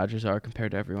good the Dodgers are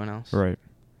compared to everyone else. Right.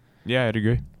 Yeah, I'd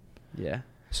agree. Yeah.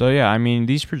 So, yeah, I mean,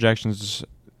 these projections,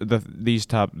 the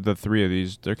 3 of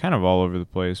these, they're kind of all over the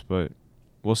place, but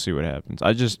we'll see what happens.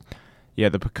 The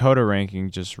Pacoda ranking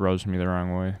just rose me the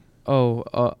wrong way. Oh,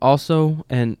 also,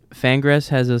 and Fangraphs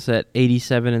has us at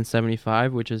 87 and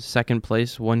 75, which is second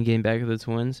place, 1 game back of the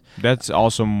Twins. That's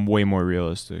also way more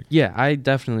realistic. Yeah, I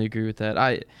definitely agree with that.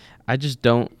 I just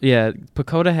don't. Yeah,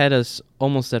 Pacoda had us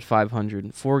almost at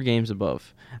 500, 4 games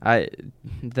above. I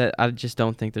just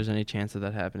don't think there's any chance of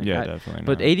that happening. Yeah, definitely not.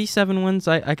 But 87 wins,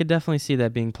 I could definitely see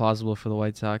that being plausible for the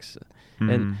White Sox.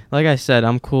 And like I said,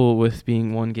 I'm cool with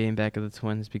being 1 game back of the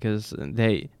Twins because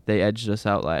they edged us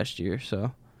out last year.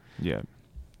 So. Yeah,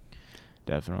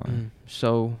 definitely.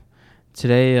 So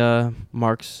today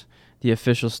marks the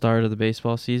official start of the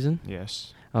baseball season.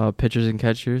 Yes. Pitchers and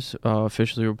catchers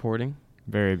officially reporting.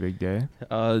 Very big day.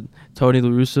 Tony La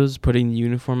Russa's putting the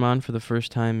uniform on for the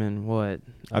first time in what?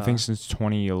 I think since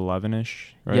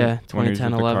 2011-ish, right? Yeah,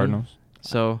 2010-11.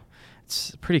 So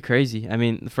it's pretty crazy. I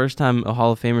mean, the first time a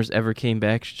Hall of Famer's ever came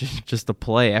back just to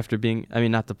play after being, I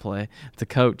mean, not to play, to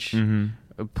coach.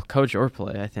 Coach or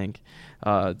play, I think,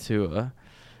 to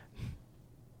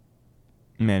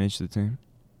manage the team.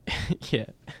 Yeah.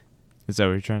 Is that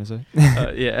what you're trying to say?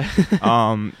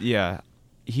 Yeah. Yeah.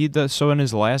 He does. So in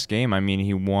his last game, I mean,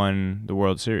 he won the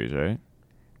World Series, right?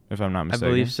 If I'm not mistaken.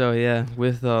 I believe so, yeah,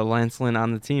 with Lance Lynn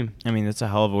on the team. I mean, that's a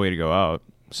hell of a way to go out.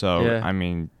 So, Yeah. I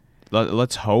mean,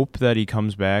 let's hope that he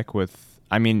comes back with...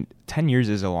 I mean, 10 years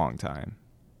is a long time.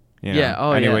 You know,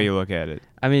 Yeah, any yeah. way you look at it.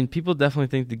 I mean, people definitely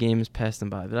think the game has passed them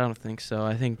by, but I don't think so.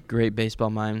 I think great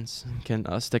baseball minds can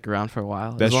stick around for a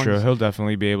while. That's true. He'll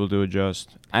definitely be able to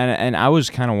adjust. And I was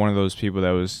kind of one of those people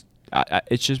that was...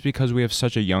 it's just because we have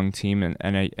such a young team and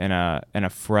a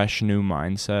fresh new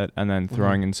mindset, and then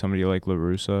throwing in somebody like La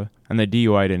Russa, and the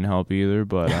DUI didn't help either.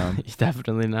 But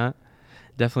definitely not.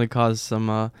 Definitely caused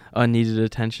some unneeded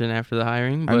attention after the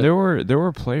hiring. But and there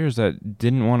were players that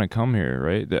didn't want to come here,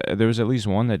 right? There was at least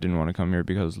one that didn't want to come here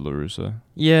because of La Russa.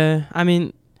 Yeah, I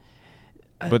mean.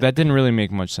 But that didn't really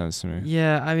make much sense to me.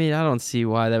 Yeah, I mean, I don't see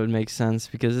why that would make sense,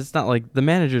 because it's not like the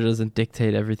manager doesn't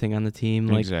dictate everything on the team.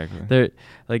 Like, exactly.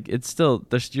 It's still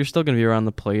you're still going to be around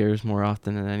the players more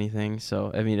often than anything.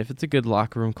 So, I mean, if it's a good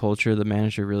locker room culture, the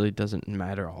manager really doesn't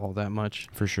matter all that much.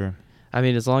 For sure. I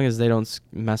mean, as long as they don't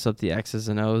mess up the X's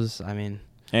and O's, I mean,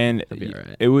 and it'll be all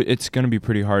right. It's going to be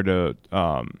pretty hard to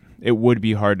it would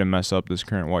be hard to mess up this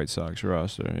current White Sox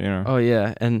roster, you know. Oh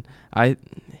yeah, and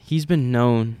he's been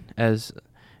known as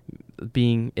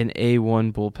being an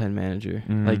A1 bullpen manager.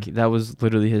 Mm-hmm. Like, that was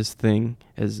literally his thing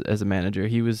as a manager.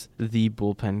 He was the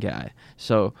bullpen guy.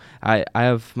 So I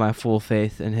have my full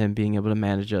faith in him being able to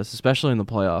manage us, especially in the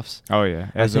playoffs. Oh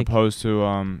yeah, as opposed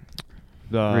to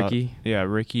Ricky. Yeah,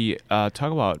 Ricky.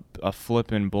 Talk about a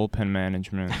flippin' bullpen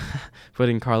management.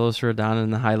 Putting Carlos Rodon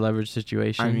in the high leverage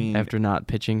situation after not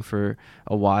pitching for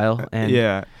a while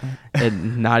and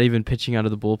not even pitching out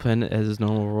of the bullpen as his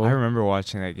normal role. I remember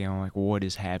watching that game. I'm like, what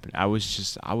is happening? I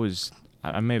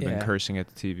may have been cursing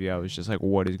at the TV. I was just like,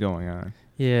 what is going on?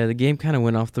 Yeah, the game kind of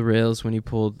went off the rails when he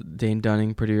pulled Dane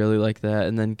Dunning pretty early like that,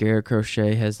 and then Garrett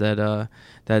Crochet has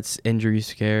that's injury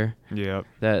scare. Yep.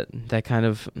 That kind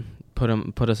of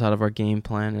put us out of our game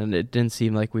plan, and it didn't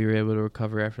seem like we were able to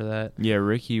recover after that. Yeah,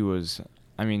 Ricky was.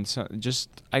 I mean,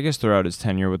 I guess throughout his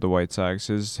tenure with the White Sox,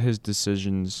 his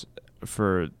decisions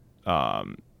for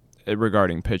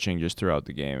regarding pitching just throughout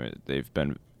the game, they've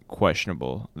been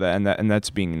questionable. And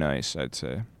that's being nice, I'd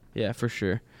say. Yeah, for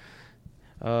sure.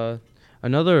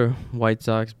 Another White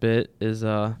Sox bit is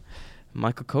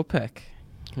Michael Kopech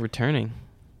returning.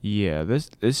 Yeah,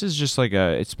 this is just like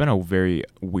it's been a very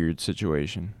weird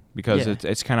situation because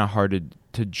it's kind of hard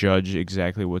to judge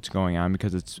exactly what's going on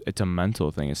because it's a mental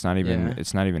thing. It's not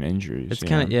even injuries. It's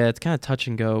kind of touch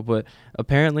and go, but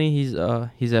apparently he's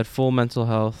at full mental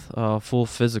health, full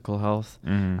physical health.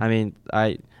 Mm-hmm. I mean,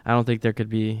 I don't think there could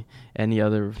be any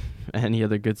other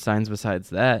good signs besides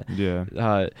that.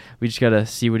 Yeah. We just gotta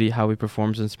see how he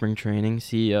performs in spring training.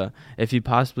 See if he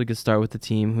possibly could start with the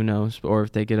team. Who knows? Or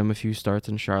if they get him a few starts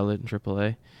in Charlotte and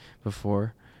AAA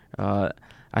before.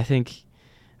 I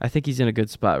think he's in a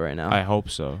good spot right now. I hope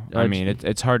so. I mean,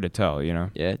 it's hard to tell, you know.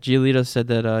 Yeah, Giolito said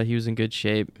that he was in good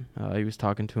shape. He was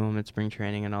talking to him at spring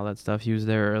training and all that stuff. He was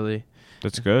there early.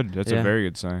 That's good. That's a very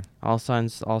good sign. All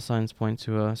signs point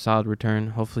to a solid return.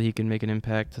 Hopefully he can make an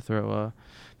impact to throw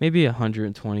maybe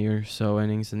 120 or so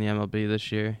innings in the MLB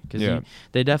this year. Because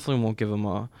they definitely won't give him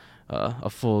a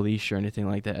full leash or anything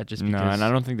like that. Just because. No, and I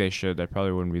don't think they should. That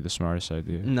probably wouldn't be the smartest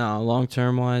idea. No, long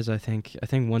term wise, I think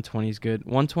 120 is good.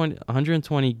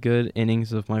 120 good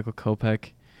innings of Michael Kopech.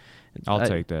 I'll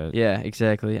take that. Yeah,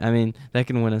 exactly. I mean, that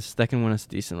can win us a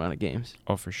decent amount of games.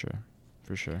 Oh, for sure.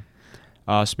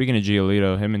 Speaking of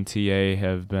Giolito, him and TA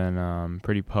have been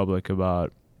pretty public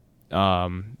about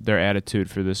their attitude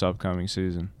for this upcoming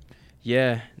season.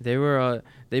 Yeah, they were.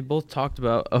 They both talked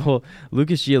about. Oh,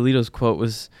 Lucas Giolito's quote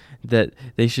was that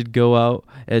they should go out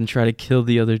and try to kill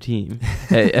the other team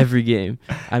every game.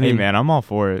 I mean, hey man, I'm all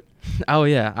for it. Oh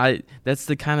yeah, that's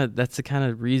the kind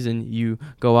of reason you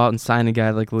go out and sign a guy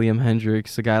like Liam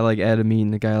Hendriks, a guy like Adam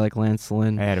Eaton, a guy like Lance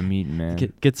Lynn. Adam Eaton,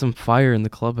 man. Get some fire in the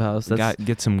clubhouse.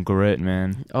 Get some grit,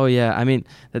 man. Oh yeah, I mean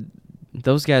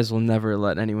those guys will never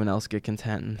let anyone else get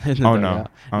content. No,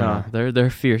 they're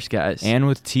fierce guys. And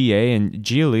with TA and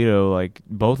Giolito, like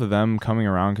both of them coming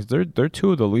around because they're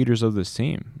two of the leaders of this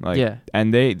team. Like, yeah,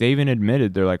 and they even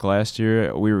admitted they're like last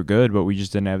year we were good, but we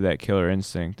just didn't have that killer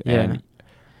instinct. Yeah. And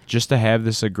just to have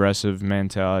this aggressive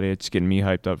mentality, it's getting me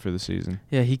hyped up for the season.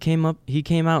 Yeah, he came out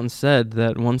and said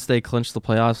that once they clinched the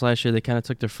playoffs last year, they kind of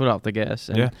took their foot off the gas.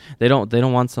 And they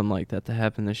don't want something like that to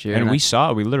happen this year. And we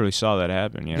literally saw that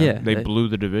happen. You know? Yeah, they blew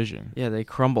the division. Yeah, they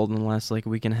crumbled in the last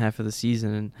week and a half of the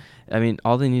season. And I mean,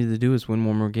 all they needed to do is win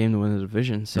one more game to win the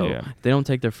division. So if they don't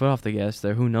take their foot off the gas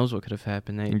there, who knows what could have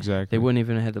happened? They wouldn't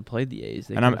even have had to play the A's.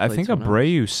 I think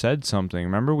Abreu said something.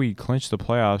 Remember, we clinched the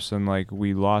playoffs and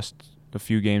we lost a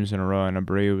few games in a row, and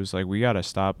Abreu was like, "We got to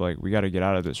stop. We got to get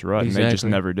out of this rut," and they just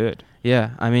never did. Yeah,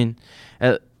 I mean,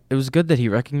 it was good that he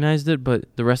recognized it, but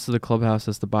the rest of the clubhouse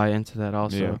has to buy into that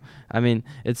also. Yeah. I mean,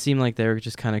 it seemed like they were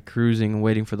just kind of cruising and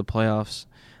waiting for the playoffs.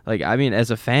 I mean,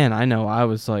 as a fan, I know I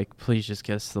was like, "Please just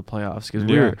get us to the playoffs," because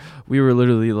we were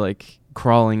literally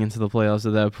crawling into the playoffs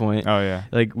at that point. Oh yeah.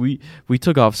 We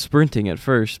took off sprinting at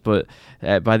first, but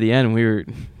by the end we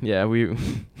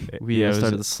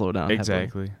started to slow down.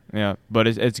 Exactly. Heavily. Yeah, but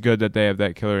it's good that they have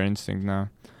that killer instinct now.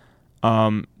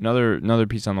 Another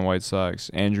piece on the White Sox.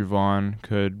 Andrew Vaughn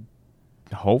could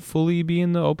hopefully be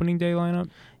in the opening day lineup.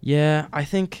 Yeah, I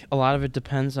think a lot of it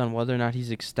depends on whether or not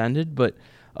he's extended, but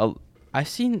I've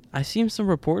seen some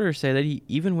reporters say that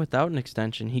even without an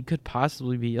extension, he could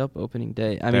possibly be up opening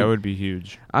day. I mean, that would be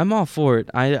huge. I'm all for it.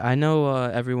 I know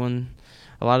everyone,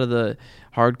 a lot of the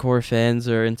hardcore fans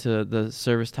are into the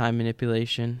service time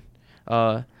manipulation.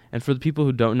 And for the people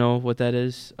who don't know what that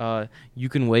is, you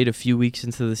can wait a few weeks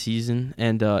into the season,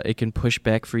 and it can push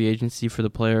back free agency for the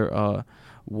player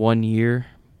 1 year,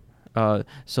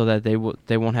 so that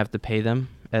they won't have to pay them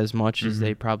as much as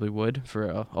they probably would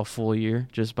for a full year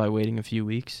just by waiting a few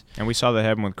weeks. And we saw that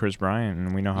happen with Chris Bryant,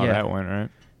 and we know how that went, right?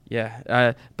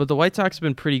 Yeah, but the White Sox have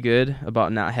been pretty good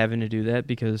about not having to do that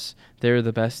because they're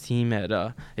the best team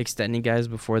at extending guys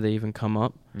before they even come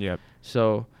up. Yep.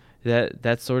 So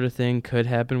that sort of thing could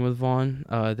happen with Vaughn.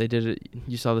 They did it.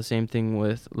 You saw the same thing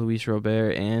with Luis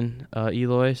Robert and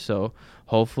Eloy. So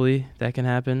hopefully that can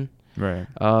happen. Right.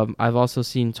 I've also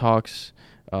seen talks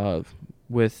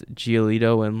with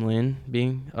Giolito and Lynn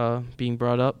being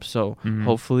brought up. So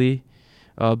hopefully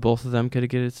both of them could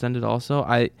get extended also.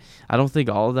 I don't think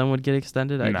all of them would get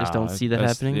extended. I just don't see that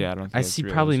happening. Yeah, I don't think I see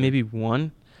probably maybe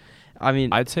one. I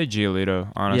mean, I'd say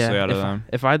Giolito, honestly, out of them.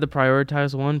 If I had to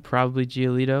prioritize one, probably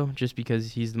Giolito, just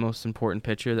because he's the most important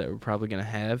pitcher that we're probably going to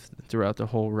have throughout the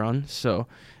whole run. So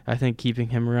I think keeping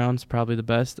him around is probably the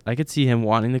best. I could see him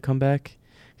wanting to come back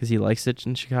because he likes it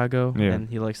in Chicago and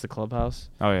he likes the clubhouse.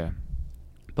 Oh yeah.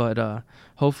 But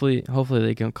hopefully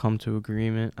they can come to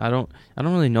agreement. I don't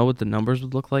really know what the numbers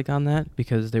would look like on that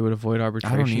because they would avoid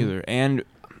arbitration. I don't either. And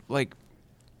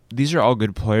these are all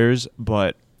good players,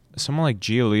 but someone like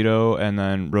Giolito and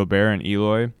then Robert and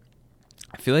Eloy,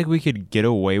 I feel like we could get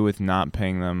away with not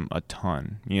paying them a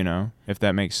ton, if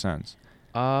that makes sense.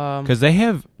 Because they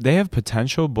have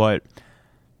potential, but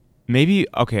maybe,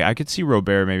 okay, I could see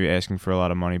Robert maybe asking for a lot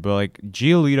of money, but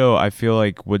Giolito I feel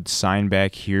like would sign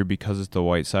back here because it's the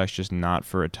White Sox, just not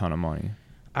for a ton of money.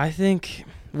 I think,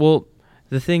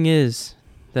 the thing is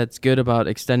that's good about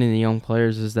extending the young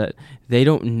players is that they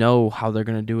don't know how they're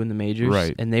going to do in the majors.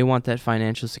 Right. And they want that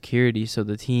financial security, so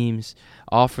the teams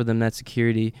offer them that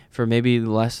security for maybe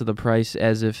less of the price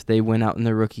as if they went out in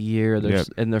their rookie year or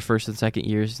in their first and second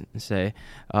years, say,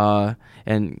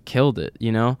 and killed it,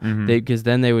 Because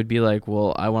then they would be like,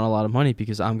 well, I want a lot of money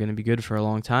because I'm going to be good for a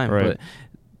long time. Right. But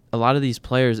a lot of these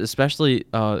players, especially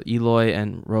Eloy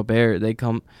and Robert, they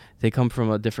come from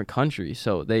a different country,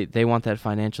 so they want that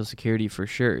financial security for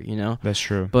sure, That's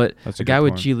true. But That's a guy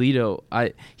with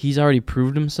Giolito, he's already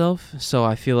proved himself, so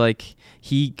I feel like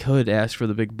he could ask for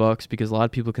the big bucks because a lot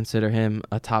of people consider him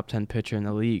a top 10 pitcher in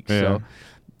the league. Yeah. So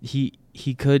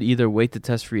he could either wait to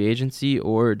test free agency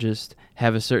or just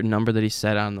have a certain number that he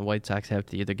set on. The White Sox have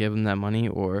to either give him that money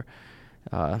or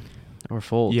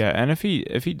fold. Yeah, and if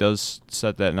he does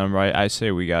set that number, I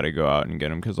say we got to go out and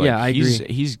get him because I agree.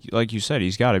 He's like you said,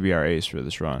 he's got to be our ace for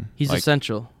this run. He's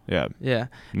essential. Yeah, yeah,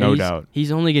 no doubt.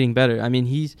 He's only getting better. I mean,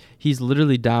 he's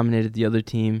literally dominated the other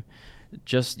team,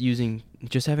 just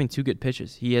having two good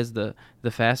pitches. He has the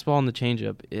fastball and the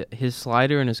changeup. His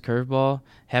slider and his curveball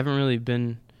haven't really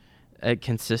been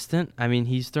consistent. I mean,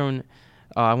 he's thrown,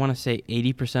 I want to say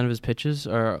 80% of his pitches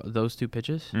are those two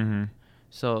pitches. Mm-hmm.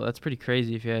 So that's pretty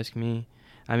crazy if you ask me.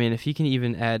 I mean, if he can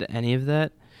even add any of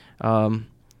that,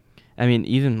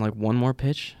 even one more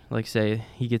pitch, say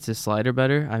he gets his slider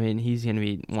better, I mean, he's gonna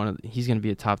be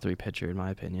a top 3 pitcher in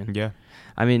my opinion. Yeah.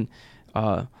 I mean,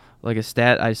 a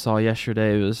stat I saw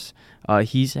yesterday was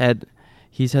he's had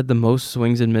the most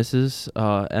swings and misses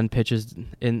and pitches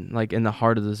in the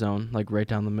heart of the zone, right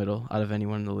down the middle out of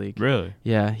anyone in the league. Really?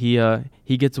 Yeah,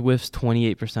 he gets whiffs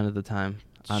 28% of the time.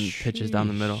 on pitches down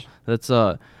the middle. That's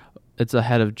it's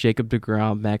ahead of Jacob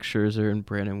deGrom, Max Scherzer, and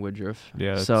Brandon Woodruff.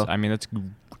 Yeah, so that's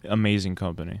amazing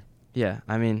company. Yeah,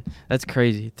 I mean, that's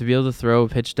crazy. To be able to throw a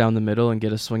pitch down the middle and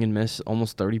get a swing and miss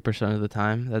almost 30% of the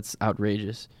time, that's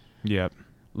outrageous. Yep.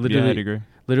 Literally, yeah, I'd agree.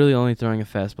 Literally only throwing a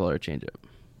fastball or a changeup.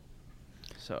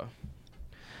 So,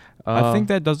 I think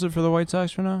that does it for the White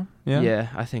Sox for now. Yeah. Yeah,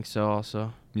 I think so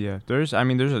also. Yeah, there's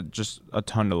just a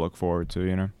ton to look forward to,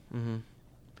 you know. Mm-hmm.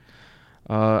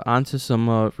 On to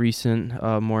some recent,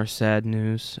 more sad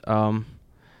news.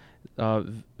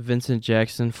 Vincent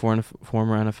Jackson, former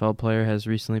NFL player, has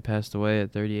recently passed away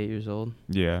at 38 years old.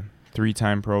 Yeah,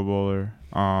 3-time Pro Bowler.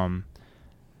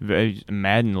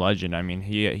 Madden legend. I mean,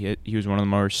 he was one of the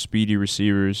more speedy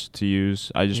receivers to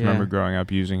use. I just remember growing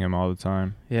up using him all the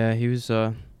time. Yeah, he was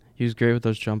great with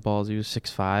those jump balls. He was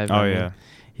 6'5". Oh, yeah.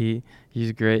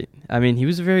 He's great. I mean, he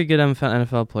was a very good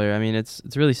NFL player. I mean, it's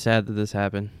really sad that this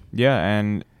happened. Yeah,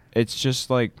 and it's just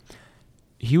like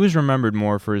he was remembered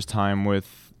more for his time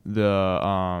with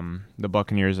the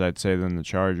Buccaneers, I'd say, than the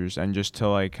Chargers. And just to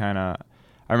like kind of,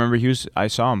 I remember I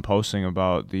saw him posting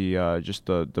about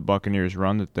the Buccaneers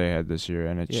run that they had this year,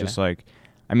 and it's just like,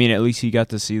 I mean, at least he got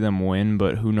to see them win,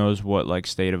 but who knows what like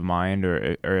state of mind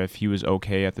or if he was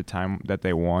okay at the time that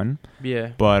they won.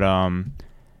 Yeah. But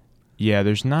yeah,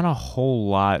 there's not a whole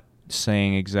lot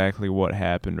saying exactly what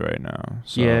happened right now.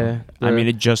 So, yeah. I mean,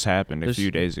 it just happened a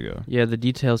few days ago. Yeah, the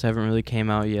details haven't really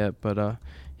came out yet, but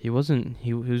he was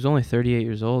only 38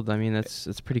 years old. I mean,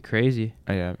 that's pretty crazy.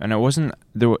 Yeah, and it wasn't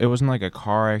like a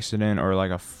car accident or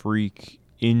like a freak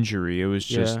injury. It was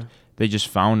just they just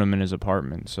found him in his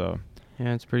apartment. So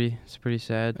yeah, it's pretty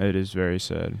sad. It is very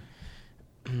sad.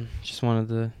 Just wanted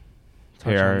to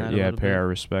pay our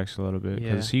respects a little bit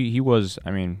because he was.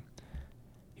 I mean,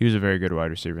 he was a very good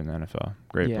wide receiver in the NFL.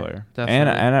 Great player.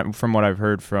 Definitely. And from what I've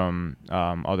heard from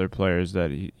other players, that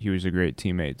he was a great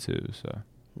teammate too. So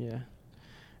yeah,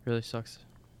 really sucks.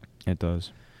 It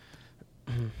does.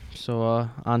 So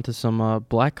on to some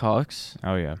Blackhawks.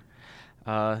 Oh yeah.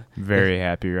 Very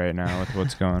happy right now with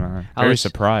what's going on. Very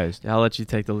surprised. I'll let you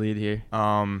take the lead here.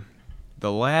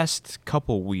 The last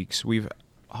couple weeks,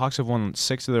 Hawks have won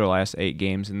 6 of their last 8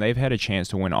 games, and they've had a chance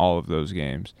to win all of those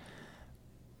games.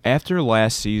 After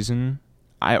last season,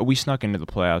 we snuck into the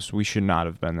playoffs. We should not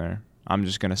have been there. I'm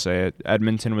just going to say it.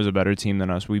 Edmonton was a better team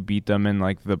than us. We beat them in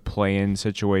like the play-in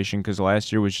situation because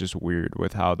last year was just weird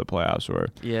with how the playoffs were.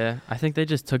 Yeah, I think they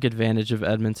just took advantage of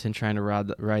Edmonton trying to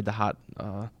ride the hot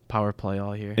power play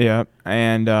all year. Yeah,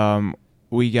 and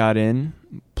we got in,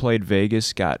 played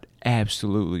Vegas, got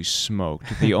absolutely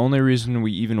smoked. The only reason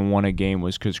we even won a game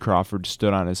was because Crawford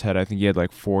stood on his head. I think he had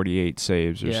like 48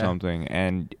 saves or something,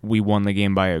 and we won the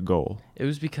game by a goal. It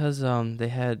was because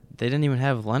they didn't even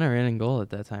have Leonard in goal at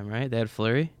that time, right? They had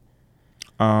Fleury.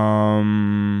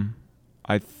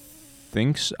 I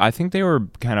think so. I think they were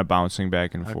kind of bouncing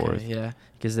back and forth. Yeah,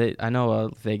 because I know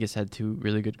Vegas had 2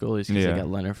 really good goalies because they got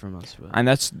Leonard from us. But. And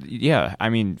I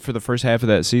mean, for the first half of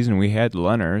that season, we had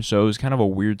Leonard, so it was kind of a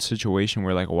weird situation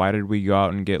where, like, why did we go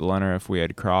out and get Leonard if we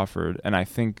had Crawford? And I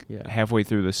think halfway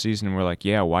through the season, we're like,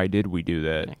 why did we do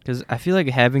that? Because I feel like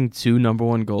having 2 number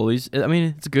 1 goalies, I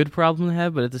mean, it's a good problem to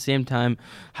have, but at the same time,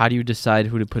 how do you decide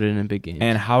who to put in big games?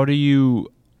 And how do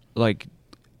you, like,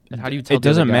 it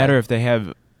doesn't matter if they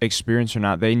have experience or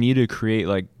not. They need to create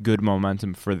like good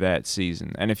momentum for that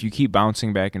season, and if you keep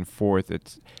bouncing back and forth,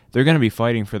 they're going to be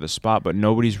fighting for the spot, but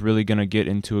nobody's really going to get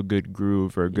into a good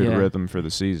groove or a good rhythm for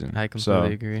the season. I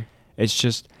completely agree.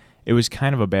 It was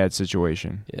kind of a bad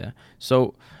situation. Yeah.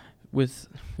 So with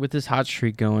this hot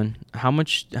streak going, how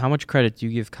much credit do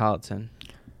you give Colliton?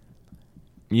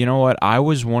 You know what, I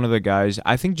was one of the guys,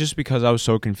 I think, just because I was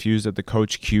so confused at the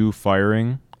Coach Q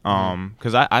firing.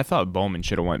 Because I thought Bowman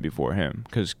should have went before him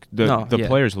because the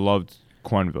players loved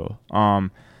Quenneville.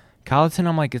 Colliton,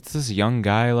 I'm like, it's this young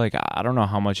guy. Like, I don't know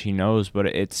how much he knows, but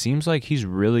it seems like he's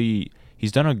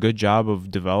done a good job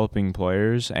of developing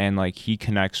players, and like he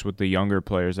connects with the younger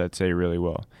players, I'd say, really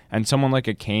well. And someone like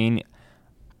a Kane,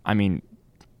 I mean,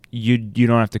 you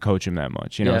don't have to coach him that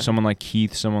much. You know, someone like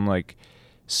Keith, someone like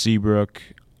Seabrook,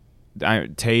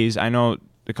 Taze. I know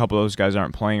a couple of those guys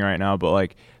aren't playing right now, but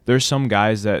like, there's some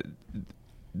guys that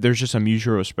there's just a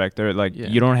mutual respect there. Like,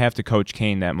 you don't have to coach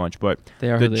Kane that much, but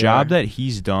the job that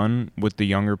he's done with the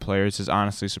younger players has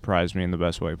honestly surprised me in the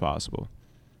best way possible.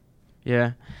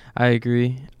 Yeah, I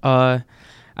agree. I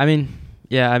mean,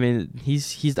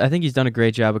 he's I think he's done a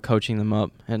great job of coaching them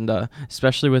up, and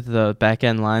especially with the back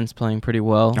end lines playing pretty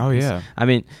well. Oh yeah. I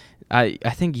mean, I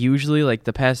think usually like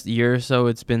the past year or so,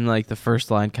 it's been like the first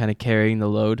line kind of carrying the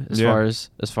load as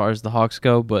far as the Hawks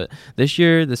go. But this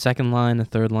year, the second line, the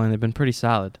third line, they've been pretty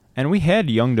solid. And we had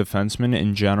young defensemen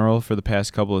in general for the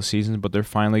past couple of seasons, but they're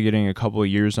finally getting a couple of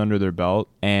years under their belt,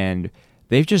 and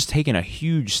they've just taken a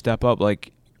huge step up.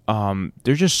 Like,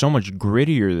 they're just so much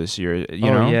grittier this year.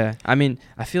 You know? Yeah. I mean,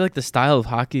 I feel like the style of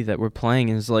hockey that we're playing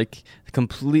is like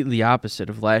completely opposite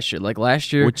of last year. Like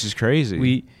last year, which is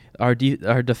crazy. Our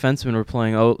defensemen were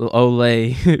playing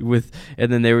Ole with,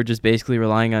 and then they were just basically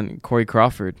relying on Corey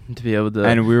Crawford to be able to.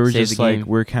 And we were save just the game.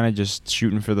 we're kind of just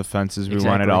shooting for the fences. We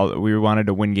Exactly. we wanted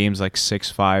to win games like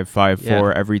 6-5,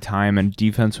 5-4 every time, and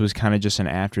defense was kind of just an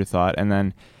afterthought. And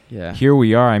then here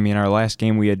we are. I mean, our last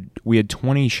game we had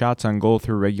 20 shots on goal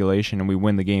through regulation, and we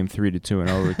win the game 3-2 in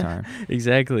overtime.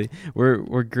 Exactly.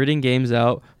 We're gritting games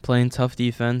out, playing tough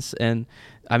defense, and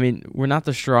I mean, we're not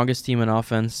the strongest team in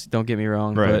offense, don't get me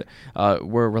wrong, right. but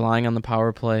we're relying on the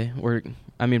power play.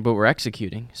 But we're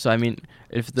executing. So I mean,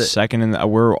 if the second in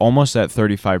we're almost at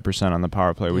 35% on the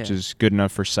power play, which is good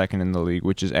enough for second in the league,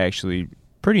 which is actually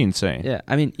pretty insane. Yeah,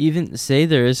 I mean, even say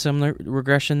there is some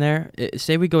regression there.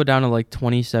 Say we go down to like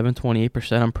 27,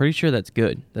 28%. I'm pretty sure that's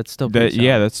good. That's still pretty solid.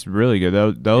 Yeah, that's really good.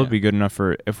 That would be good enough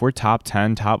for if we're top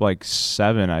 10, top like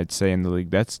 7, I'd say in the league.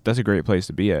 That's a great place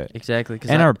to be at. Exactly.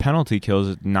 And our penalty kills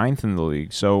is 9th in the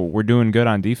league, so we're doing good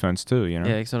on defense too. You know.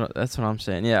 Yeah, so that's what I'm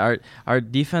saying. Yeah, our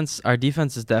defense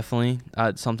is definitely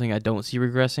something I don't see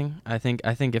regressing. I think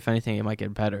if anything, it might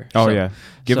get better. Oh yeah,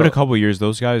 give it a couple years.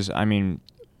 Those guys, I mean,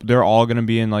 they're all going to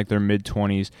be in like their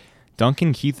mid-20s.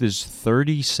 Duncan Keith is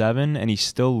 37, and he's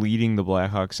still leading the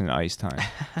Blackhawks in ice time.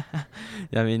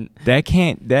 I mean,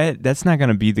 that's not going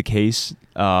to be the case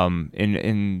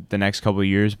in the next couple of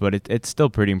years, but it's still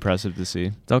pretty impressive to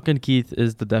see. Duncan Keith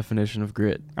is the definition of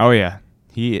grit. Oh yeah,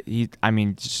 he. I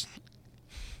mean, just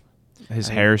his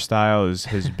hairstyle,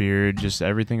 his beard, just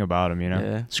everything about him, you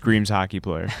know, screams hockey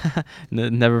player.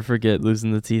 Never forget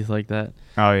losing the teeth like that.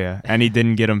 Oh yeah, and he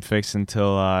didn't get them fixed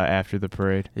until after the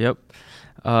parade. Yep.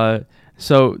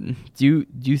 So do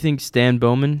you think Stan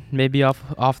Bowman may be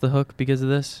off the hook because of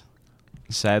this?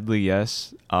 Sadly,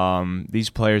 yes. These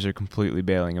players are completely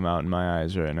bailing him out in my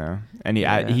eyes right now, and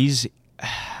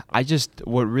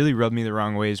what really rubbed me the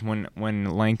wrong way is when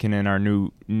Lankinen, our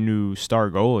new star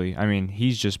goalie, I mean,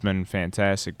 he's just been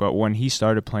fantastic. But when he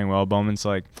started playing well, Bowman's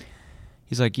like,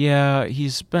 he's like, yeah,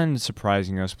 he's been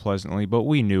surprising us pleasantly, but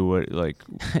we knew what, like,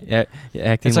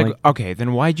 acting it's like, okay,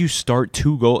 then why'd you start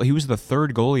 2 goals? He was the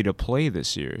third goalie to play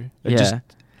this year.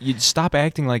 You'd stop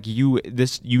acting like you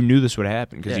knew this would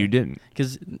happen, because you didn't.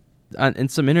 Because in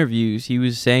some interviews, he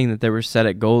was saying that they were set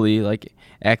at goalie, like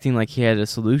acting like he had a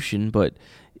solution, but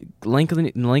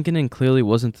Lankinen clearly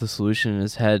wasn't the solution in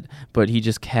his head, but he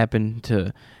just happened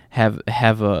to have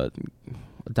a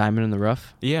diamond in the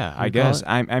rough. Yeah, I guess.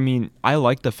 I mean, I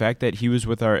like the fact that he was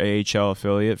with our AHL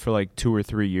affiliate for like 2 or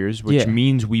 3 years, which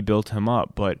means we built him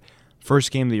up. But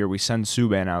first game of the year, we send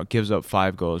Subban out, gives up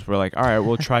 5 goals. We're like, all right,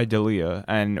 we'll try Delia.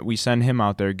 And we send him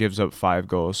out there, gives up 5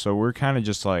 goals. So we're kind of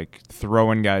just like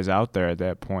throwing guys out there at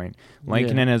that point.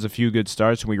 Lankinen has a few good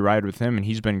starts, and we ride with him, and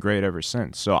he's been great ever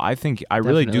since. So I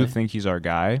really do think he's our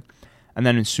guy. And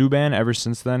then in Subban, ever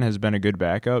since then, has been a good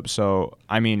backup. So,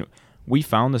 I mean, we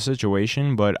found the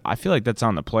situation, but I feel like that's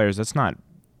on the players. That's not.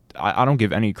 I don't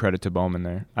give any credit to Bowman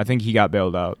there. I think he got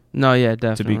bailed out. No, yeah,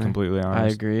 definitely. To be completely honest, I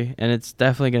agree, and it's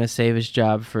definitely going to save his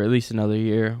job for at least another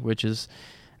year. Which is,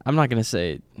 I'm not going to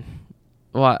say.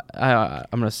 Well, I'm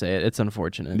going to say it. It's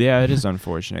unfortunate. Yeah, it is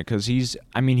unfortunate because he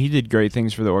did great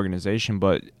things for the organization,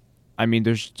 but I mean,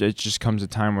 it just comes a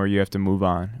time where you have to move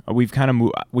on.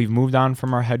 We've moved on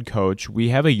from our head coach. We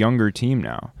have a younger team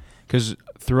now because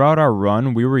throughout our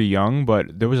run, we were young,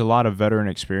 but there was a lot of veteran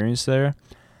experience there.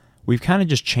 We've kind of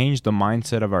just changed the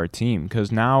mindset of our team because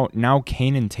now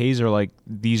Kane and Taze are like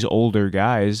these older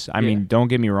guys. I mean, don't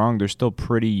get me wrong, they're still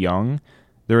pretty young.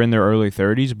 They're in their early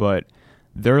 30s, but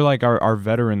they're like our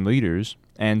veteran leaders.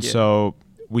 And so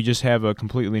we just have a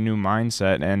completely new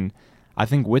mindset. And I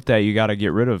think with that, you got to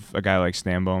get rid of a guy like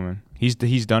Stan Bowman. He's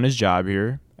done his job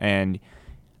here, and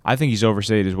I think he's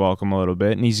overstayed his welcome a little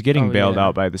bit. And he's getting bailed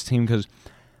out by this team because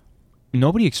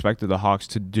nobody expected the Hawks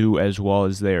to do as well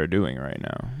as they are doing right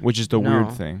now, which is the weird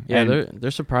thing. Yeah,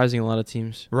 they're surprising a lot of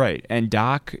teams. Right. And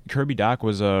Kirby Dach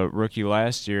was a rookie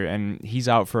last year, and he's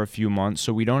out for a few months,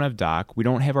 so we don't have Dach. We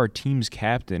don't have our team's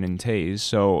captain in Taze,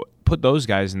 so put those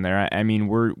guys in there. I mean,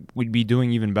 we'd be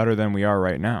doing even better than we are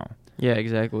right now. Yeah,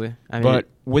 exactly. But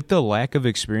with the lack of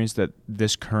experience that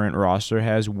this current roster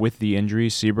has with the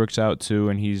injuries, Seabrook's out too,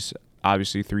 and he's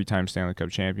obviously 3-time Stanley Cup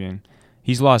champion.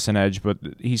 He's lost an edge, but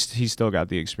he's still got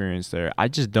the experience there. I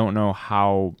just don't know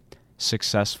how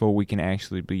successful we can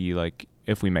actually be, like,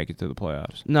 if we make it to the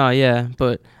playoffs. No, yeah,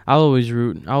 but I'll always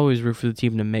root for the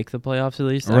team to make the playoffs at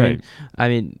least. Right. I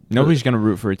mean, nobody's gonna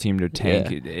root for a team to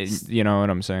tank. Yeah. You know what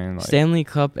I'm saying? Like, Stanley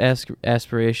Cup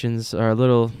aspirations are a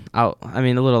little out. I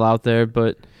mean, a little out there,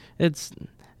 but it's.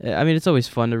 I mean, it's always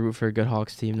fun to root for a good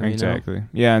Hawks team. Though, exactly. You know?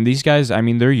 Yeah, and these guys, I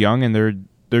mean, they're young and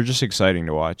they're just exciting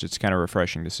to watch. It's kind of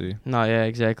refreshing to see. No, yeah,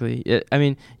 exactly. I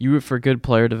mean, you root for good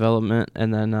player development,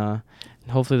 and then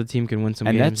hopefully the team can win some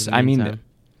and games. And that's, I mean,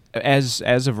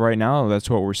 as of right now, that's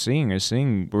what we're seeing.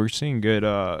 We're seeing good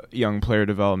young player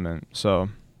development. So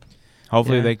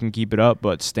hopefully they can keep it up.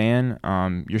 But Stan,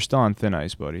 you're still on thin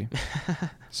ice, buddy.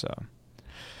 So,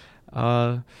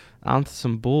 on to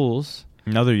some Bulls.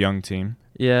 Another young team.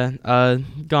 Yeah,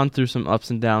 gone through some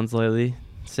ups and downs lately,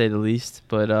 to say the least.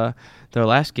 But their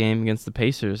last game against the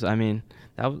Pacers, I mean,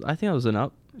 I think that was an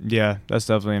up. Yeah, that's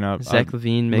definitely an up. Zach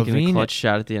LaVine making a clutch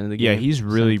shot at the end of the game. Yeah, he's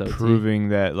really proving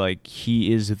that, like,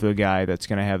 he is the guy that's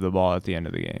going to have the ball at the end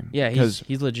of the game. Yeah, he's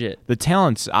legit. The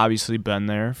talent's obviously been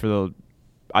there for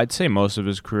I'd say most of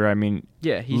his career. I mean,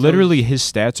 yeah, his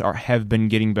stats have been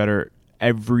getting better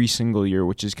every single year,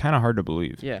 which is kind of hard to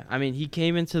believe. Yeah, I mean, he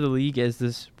came into the league as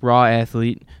this raw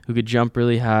athlete who could jump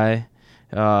really high.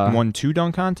 Won 2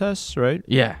 dunk contests, right?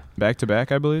 Yeah. Back to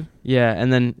back, I believe. Yeah,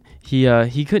 and then he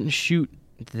couldn't shoot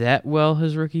that well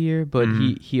his rookie year, but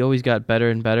he always got better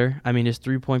and better. I mean, his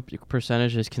 3-point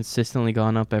percentage has consistently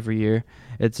gone up every year.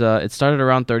 It started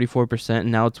around 34%,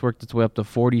 and now it's worked its way up to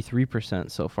 43%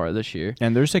 so far this year.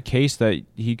 And there's a case that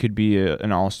he could be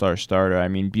an all-star starter. I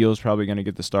mean, Beal's probably going to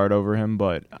get the start over him,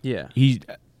 but yeah, he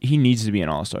needs to be an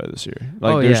all-star this year.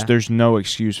 Like, there's no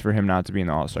excuse for him not to be in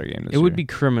the all-star game this year. It would be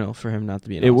criminal for him not to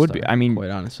be an all-star. It would be. I mean, quite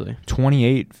honestly.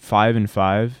 28, 5 and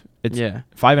 5. It's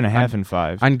 5.5 and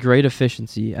 5. On great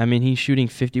efficiency. I mean, he's shooting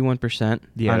 51%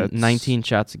 on 19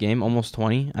 shots a game, almost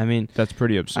 20. I mean, that's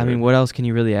pretty absurd. I mean, what else can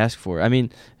you really ask for? I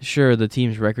mean, sure, the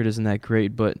team's record isn't that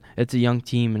great, but it's a young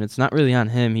team, and it's not really on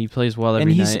him. He plays well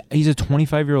every night. And he's a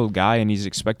 25-year-old guy, and he's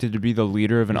expected to be the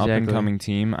leader of an up-and-coming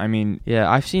team. I mean,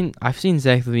 yeah, I've seen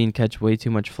Zach LaVine catch way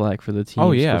too much flack for the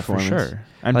team's performance. For sure.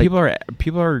 And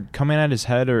people are coming at his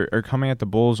head or coming at the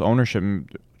Bulls ownership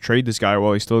and trade this guy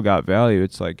while he still got value.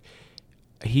 It's like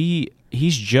he's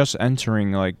just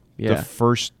entering the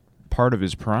first part of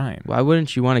his prime. Why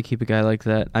wouldn't you want to keep a guy like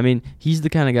that? I mean, he's the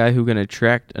kind of guy who's going to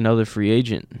attract another free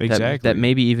agent that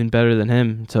may be even better than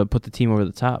him to put the team over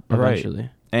the top eventually.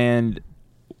 Right. And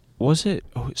was it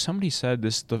somebody said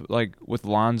this with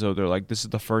Lonzo? They're like, this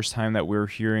is the first time that we're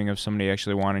hearing of somebody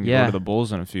actually wanting to go to the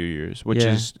Bulls in a few years, which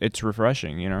it's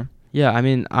refreshing, you know. Yeah, I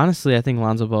mean, honestly, I think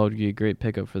Lonzo Ball would be a great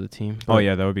pickup for the team. But,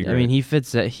 that would be great. I mean, he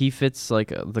fits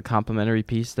like the complementary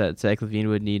piece that Zach LaVine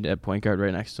would need at point guard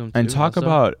right next to him. And talk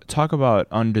about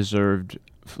undeserved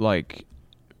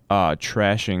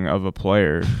trashing of a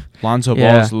player. Lonzo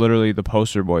Ball is literally the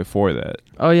poster boy for that.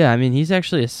 Oh yeah, I mean, he's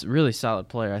actually a really solid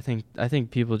player. I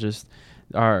think people just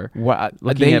are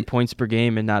looking at points per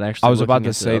game and not actually. I was about to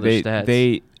at say the other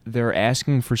stats. They're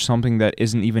asking for something that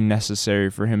isn't even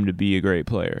necessary for him to be a great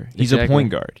player. He's a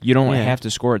point guard. You don't have to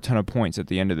score a ton of points at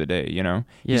the end of the day, you know?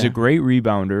 Yeah. He's a great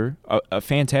rebounder, a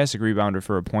fantastic rebounder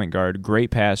for a point guard, great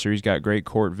passer. He's got great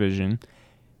court vision.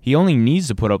 He only needs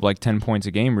to put up like 10 points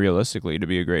a game realistically to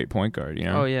be a great point guard, you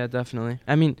know? Oh, yeah, definitely.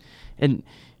 I mean, and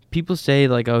people say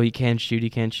like, oh, he can't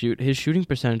shoot. His shooting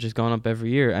percentage has gone up every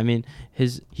year. I mean,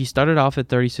 he started off at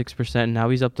 36%, and now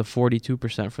he's up to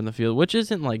 42% from the field, which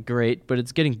isn't like great, but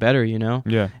it's getting better, you know?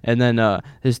 Yeah. And then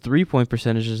his 3-point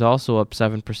percentage is also up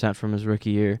 7% from his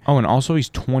rookie year. Oh, and also he's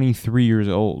 23 years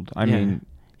old. I mean,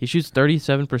 he shoots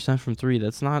 37% from 3.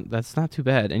 That's not too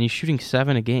bad, and he's shooting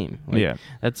 7 a game.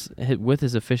 That's with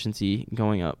his efficiency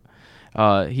going up.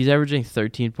 He's averaging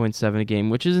 13.7 a game,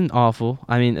 which isn't awful.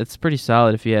 I mean, it's pretty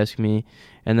solid if you ask me.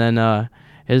 And then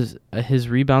his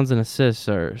rebounds and assists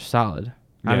are solid.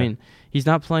 Yeah. I mean, he's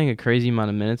not playing a crazy amount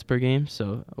of minutes per game,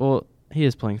 he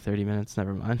is playing 30 minutes,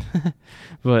 never mind.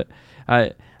 But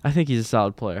I think he's a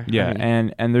solid player. Yeah, I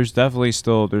mean, and there's definitely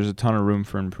there's a ton of room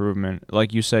for improvement.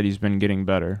 Like you said, he's been getting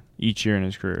better each year in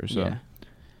his career. So. Yeah.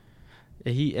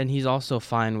 He's also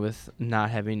fine with not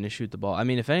having to shoot the ball. I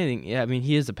mean, if anything,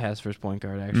 he is a pass-first point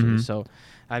guard, actually. Mm-hmm. So,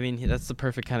 I mean, that's the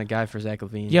perfect kind of guy for Zach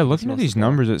LaVine. Yeah, looking at these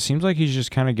numbers, it seems like he's just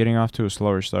kind of getting off to a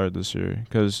slower start this year.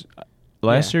 Because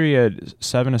last year he had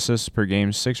 7 assists per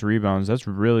game, 6 rebounds. That's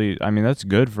really, that's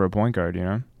good for a point guard, you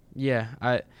know? Yeah,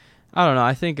 I don't know.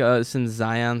 I think since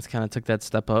Zion's kind of took that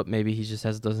step up, maybe he just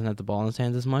doesn't have the ball in his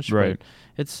hands as much. Right.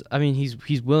 But I mean,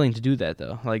 he's willing to do that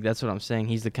though. Like that's what I'm saying.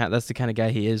 That's the kind of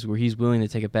guy he is, where he's willing to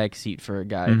take a back seat for a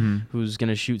guy who's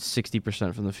gonna shoot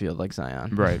 60% from the field like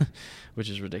Zion. Right. Which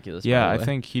is ridiculous. Yeah, I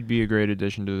think he'd be a great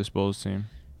addition to this Bulls team.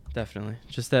 Definitely.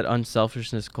 Just that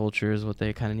unselfishness culture is what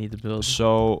they kind of need to build.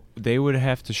 So they would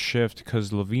have to shift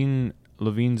because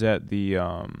Levine's at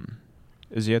the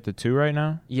is he at the 2 right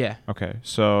now? Yeah. Okay,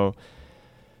 so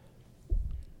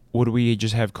would we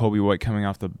just have Kobe White coming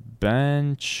off the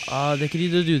bench? They could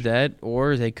either do that,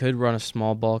 or they could run a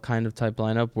small ball kind of type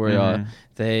lineup where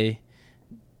they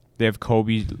have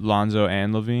Kobe, Lonzo,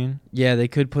 and Levine. Yeah, they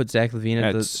could put Zach LaVine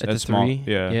at the small, 3.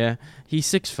 Yeah. He's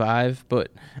 6'5",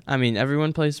 but I mean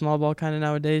everyone plays small ball kind of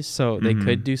nowadays, so they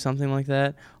could do something like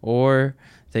that, or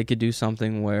they could do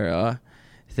something where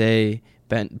they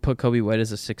put Kobe White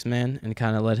as a 6-man and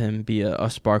kind of let him be a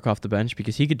spark off the bench,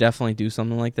 because he could definitely do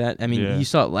something like that. I mean, you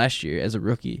saw it last year as a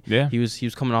rookie. Yeah. He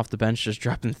was coming off the bench just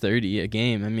dropping 30 a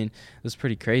game. I mean, it was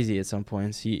pretty crazy at some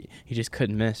points. He just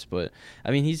couldn't miss. But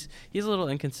I mean, he's a little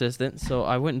inconsistent, so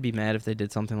I wouldn't be mad if they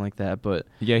did something like that. But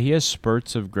yeah, he has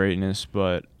spurts of greatness,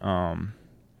 but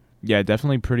yeah,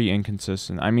 definitely pretty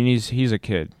inconsistent. I mean, he's a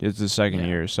kid. It's his second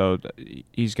year, so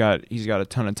he's got a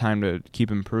ton of time to keep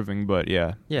improving. But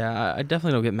yeah. Yeah, I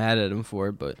definitely don't get mad at him for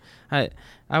it, but I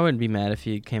wouldn't be mad if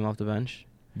he came off the bench.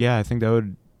 Yeah, I think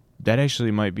that actually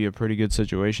might be a pretty good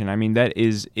situation. I mean, that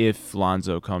is if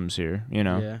Lonzo comes here, you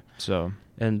know. Yeah. So.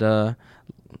 And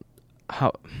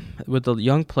how with the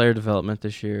young player development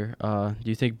this year, do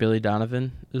you think Billy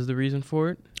Donovan is the reason for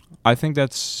it? I think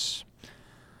that's.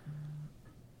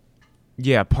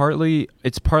 Yeah,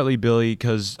 it's partly Billy,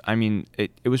 because, I mean,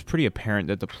 it was pretty apparent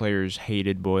that the players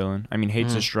hated Boylen. I mean,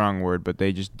 hate's a strong word, but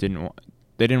they just didn't want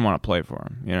to play for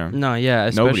him, you know? No, yeah,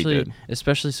 Nobody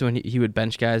especially so when he would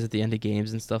bench guys at the end of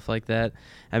games and stuff like that.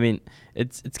 I mean,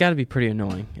 it's got to be pretty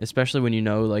annoying, especially when you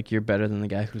know, like, you're better than the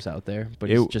guy who's out there,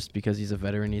 but it's just because he's a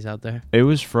veteran, he's out there. It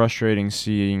was frustrating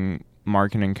seeing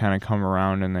Markkanen kind of come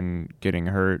around and then getting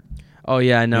hurt. Oh,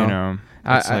 yeah, I know. You know,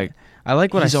 it's I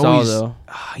like what I saw, though.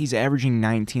 He's averaging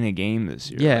 19 a game this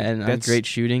year. Yeah, and that's great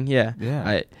shooting. Yeah.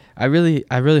 Yeah. I really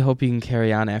hope he can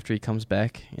carry on after he comes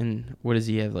back. And what does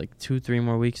he have, like 2-3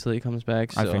 more weeks till he comes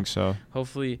back? So I think so.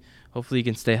 Hopefully he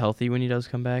can stay healthy when he does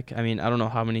come back. I mean, I don't know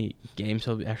how many games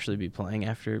he'll actually be playing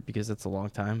after, because that's a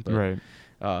long time. But right.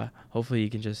 Hopefully he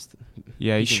can just.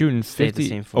 Yeah, he's shooting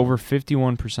over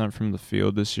 51% from the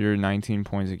field this year, 19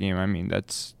 points a game. I mean,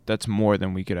 that's more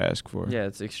than we could ask for. Yeah,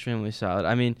 it's extremely solid.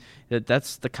 I mean,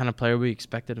 that's the kind of player we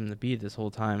expected him to be this whole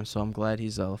time. So I'm glad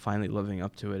he's finally living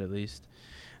up to it, at least.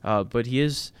 But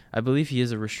I believe he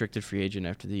is a restricted free agent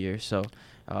after the year. So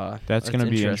that's going to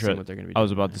be interesting. What they're going to be. I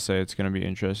was about to say it's going to be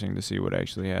interesting to see what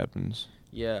actually happens.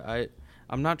 Yeah,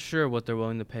 I'm not sure what they're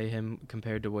willing to pay him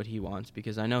compared to what he wants,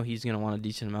 because I know he's going to want a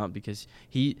decent amount, because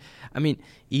even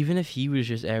if he was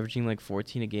just averaging like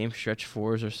 14 a game, stretch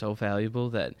fours are so valuable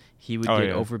that he would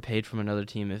get overpaid from another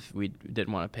team if we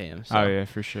didn't want to pay him. So yeah,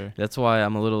 for sure. That's why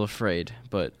I'm a little afraid,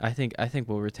 but I think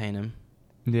we'll retain him.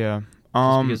 Yeah.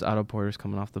 Just because Otto Porter's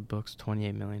coming off the books,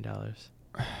 $28 million.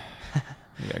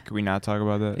 Yeah, could we not talk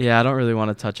about that? Yeah, I don't really want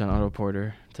to touch on Otto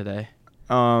Porter today.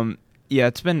 Yeah,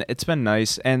 it's been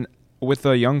nice, and with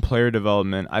the young player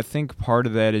development, I think part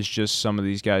of that is just some of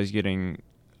these guys getting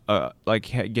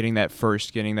getting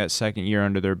that second year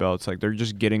under their belts. Like, they're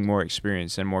just getting more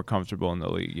experience and more comfortable in the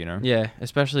league, you know? Yeah,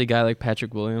 especially a guy like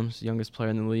Patrick Williams, youngest player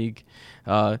in the league.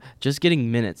 Just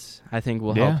getting minutes, I think,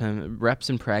 will help him. Reps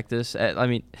in practice. I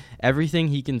mean, everything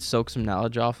he can soak some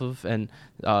knowledge off of and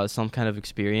some kind of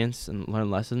experience and learn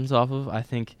lessons off of, I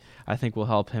think will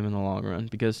help him in the long run.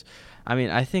 Because, I mean,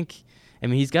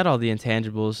 he's got all the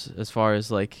intangibles as far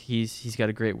as, like, he's got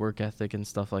a great work ethic and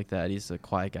stuff like that. He's a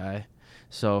quiet guy.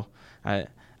 So I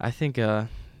think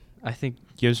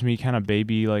gives me kind of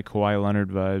baby like Kawhi Leonard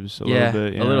vibes a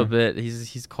little bit.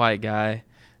 He's a quiet guy.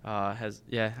 I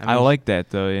like that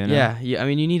though. You know? Yeah. I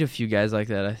mean, you need a few guys like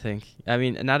that. I think. I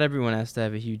mean, not everyone has to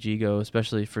have a huge ego,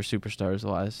 especially for superstars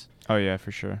wise. Oh yeah,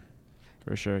 for sure.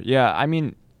 Yeah, I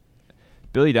mean,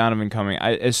 Billy Donovan coming.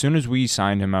 As soon as we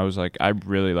signed him, I was like, I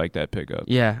really like that pickup.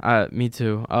 Yeah, me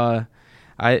too.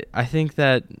 I think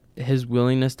that his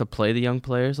willingness to play the young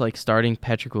players, like starting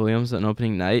Patrick Williams on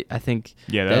opening night, I think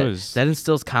that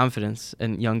instills confidence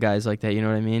in young guys like that. You know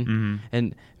what I mean? Mm-hmm.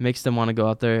 And makes them want to go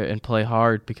out there and play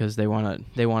hard because they want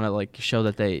to like show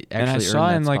that they actually. And I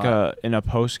saw in a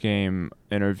post game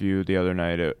interview the other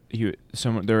night,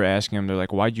 they were asking him, they're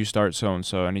like, "Why'd you start so and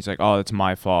so?" And he's like, "Oh, it's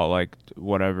my fault." Like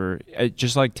whatever.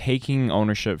 Just like taking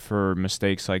ownership for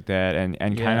mistakes like that, and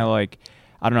kind of like.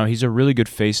 I don't know. He's a really good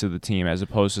face of the team as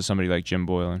opposed to somebody like Jim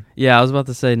Boylan. Yeah, I was about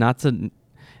to say not to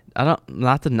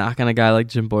knock on a guy like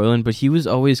Jim Boylan, but he was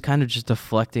always kind of just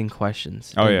deflecting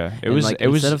questions. Oh yeah, it was like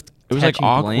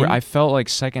awkward. Blame, I felt like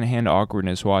secondhand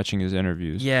awkwardness watching his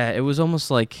interviews. Yeah, it was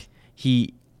almost like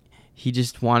he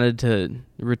just wanted to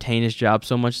retain his job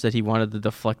so much that he wanted to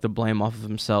deflect the blame off of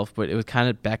himself, but it was kind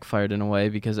of backfired in a way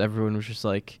because everyone was just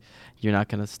like, you're not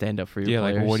going to stand up for your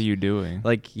players. Like, what are you doing?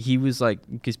 Like, he was like,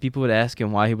 because people would ask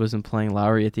him why he wasn't playing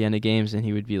Lowry at the end of games, and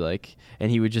he would be like, and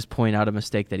he would just point out a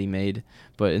mistake that he made,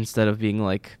 but instead of being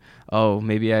like, oh,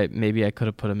 maybe I could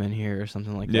have put him in here or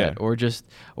something like that, or just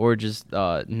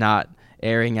not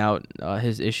airing out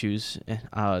his issues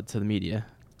to the media.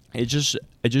 It just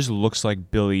looks like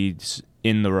Billy's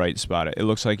in the right spot. It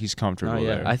looks like he's comfortable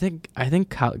there. I think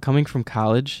coming from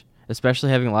college, especially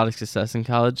having a lot of success in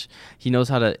college, he knows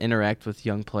how to interact with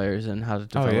young players and how to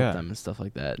develop them and stuff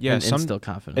like that. Yeah, and instill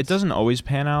confidence. It doesn't always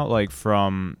pan out like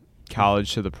from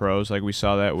college to the pros. Like we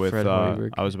saw that with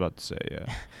I was about to say,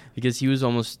 yeah. Because he was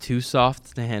almost too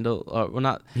soft to handle.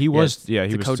 He was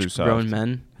too soft. Grown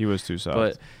men. He was too soft.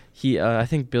 But I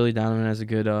think Billy Donovan has a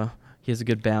good. He has a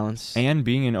good balance. And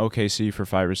being in OKC for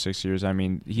 5 or 6 years, I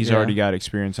mean, he's already got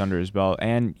experience under his belt,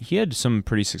 and he had some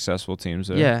pretty successful teams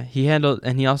there. Yeah, he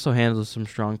also handled some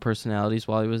strong personalities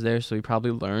while he was there, so he probably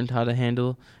learned how to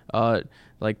handle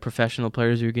like professional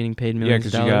players who are getting paid millions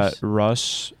of dollars. Yeah, because you got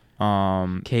Russ,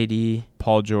 KD,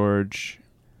 Paul George,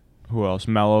 who else?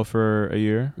 Melo for a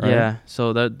year, right? Yeah,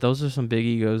 so those are some big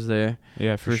egos there.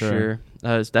 Yeah, for sure.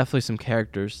 It's definitely some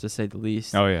characters, to say the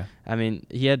least. Oh, yeah. I mean,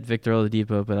 he had Victor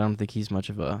Oladipo, but I don't think he's much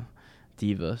of a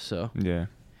diva. So yeah.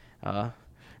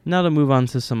 Now to move on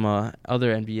to some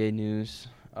other NBA news.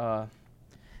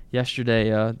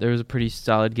 Yesterday, there was a pretty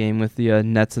solid game with the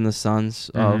Nets and the Suns,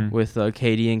 with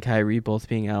KD and Kyrie both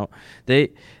being out.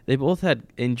 They both had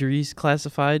injuries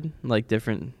classified, like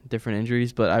different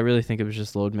injuries, but I really think it was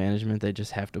just load management. They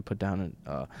just have to put down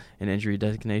an injury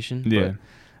designation. Yeah.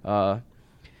 But,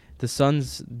 the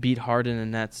Suns beat Harden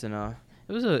and Nets, and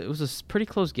it was a pretty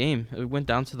close game. It went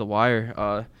down to the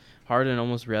wire. Harden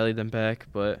almost rallied them back,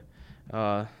 but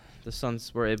the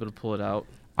Suns were able to pull it out.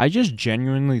 I just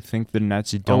genuinely think the Nets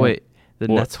don't. Oh wait,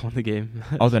 Nets won the game.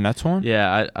 Oh, the Nets won?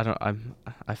 Yeah,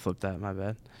 I flipped that. My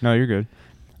bad. No, you're good.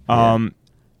 Yeah.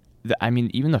 I mean,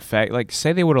 even the fact, like,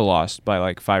 say they would have lost by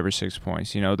like 5 or 6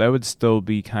 points, that would still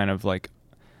be kind of like.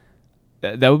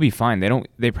 That would be fine.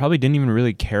 They probably didn't even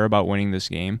really care about winning this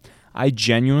game. I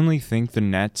genuinely think the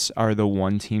Nets are the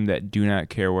one team that do not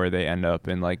care where they end up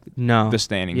in the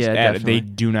standings. Yeah, definitely. They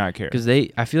do not care. Because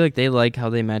I feel like they like how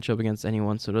they match up against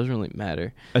anyone, so it doesn't really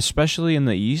matter. Especially in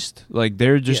the East, like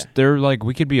they're like,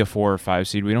 we could be a 4 or 5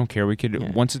 seed. We don't care. We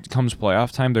could once it comes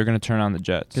playoff time, they're gonna turn on the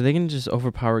Jets. Because they can just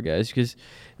overpower guys. Because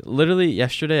literally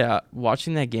yesterday,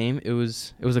 watching that game, it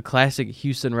was a classic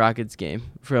Houston Rockets game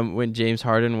from when James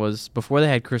Harden was before they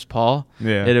had Chris Paul.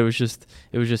 Yeah, and it was just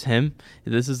him.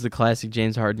 This is the classic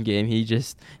James Harden game. He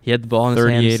had the ball in his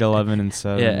hands. 38, 11, and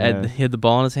 7. Yeah, he had the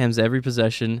ball in his hands every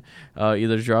possession.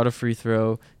 Either drawed a free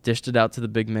throw, dished it out to the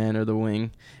big man or the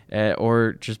wing,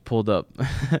 or just pulled up.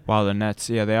 Wow, the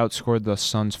Nets. Yeah, they outscored the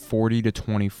Suns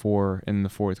 40-24 in the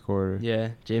fourth quarter. Yeah,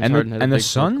 James Harden had a big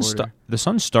fourth quarter. The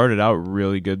Suns started out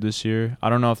really good this year. I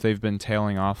don't know if they've been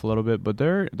tailing off a little bit, but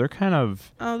they're kind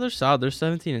of. Oh, they're solid. They're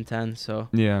 17-10. So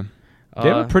yeah. They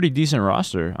have a pretty decent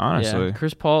roster, honestly. Yeah,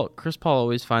 Chris Paul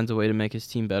always finds a way to make his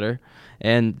team better,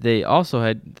 and they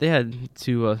had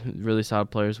 2 really solid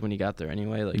players when he got there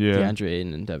anyway, like DeAndre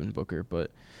Ayton and Devin Booker.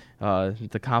 But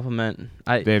the compliment,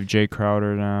 they have Jay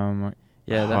Crowder now.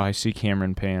 Yeah, I see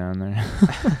Cameron Payne on there.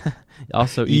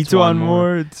 Also, Etuan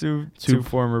Moore, two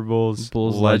former Bulls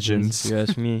legends. You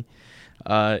ask me.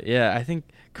 Yeah, I think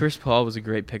Chris Paul was a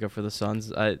great pickup for the Suns.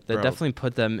 That definitely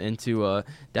put them into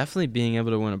definitely being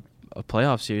able to win a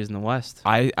playoff series in the West.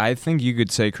 I think you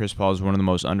could say Chris Paul is one of the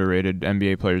most underrated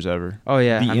NBA players ever. Oh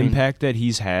yeah, the impact that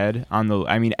he's had on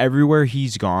everywhere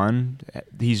he's gone,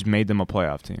 he's made them a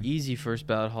playoff team. Easy first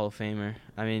ballot Hall of Famer.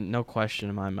 I mean, no question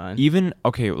in my mind. Even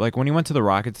like when he went to the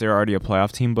Rockets, they're already a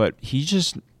playoff team, but he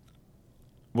just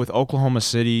with Oklahoma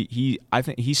City, I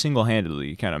think he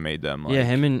single-handedly kind of made them. Yeah,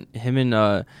 him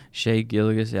and Shai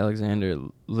Gilgeous-Alexander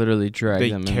literally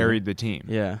dragged them. They carried the team.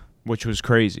 Yeah. Which was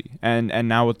crazy. And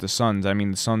now with the Suns, I mean,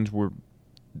 the Suns were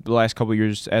the last couple of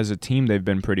years as a team, they've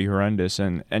been pretty horrendous.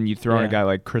 And you throw in a guy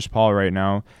like Chris Paul right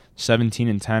now,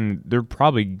 17-10, they're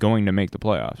probably going to make the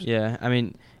playoffs. Yeah, I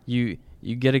mean, you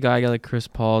get a guy like Chris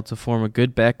Paul to form a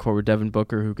good backcourt with Devin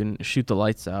Booker who can shoot the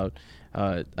lights out.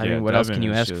 I mean, what else can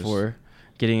you ask for?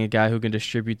 getting a guy who can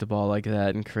distribute the ball like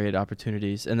that and create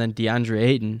opportunities. And then DeAndre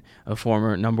Ayton, a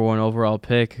former number 1 overall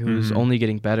pick who's only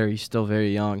getting better. He's still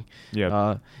very young.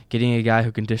 Yeah. Getting a guy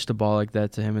who can dish the ball like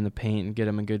that to him in the paint and get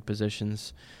him in good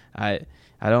positions. I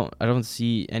don't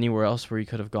see anywhere else where he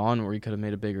could have gone where he could have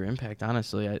made a bigger impact.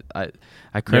 Honestly, I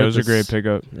credit. It was a great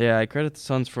pickup. Yeah, I credit the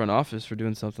Suns front office for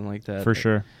doing something like that. For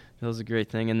sure. That was a great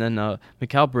thing. And then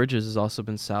Mikal Bridges has also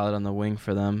been solid on the wing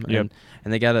for them. Yep.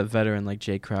 And they got a veteran like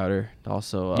Jay Crowder to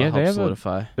also they help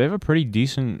solidify. They have a pretty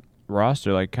decent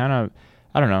roster. Like, kind of,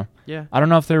 I don't know. Yeah. I don't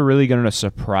know if they're really going to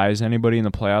surprise anybody in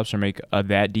the playoffs or make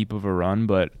that deep of a run,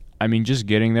 but I mean, just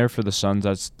getting there for the Suns,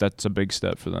 that's a big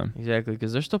step for them. Exactly,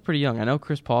 because they're still pretty young. I know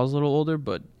Chris Paul's a little older,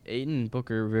 but Ayton and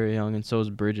Booker are very young, and so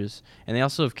is Bridges. And they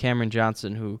also have Cameron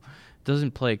Johnson, who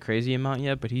doesn't play a crazy amount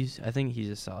yet, but I think he's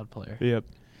a solid player. Yep.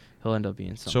 He'll end up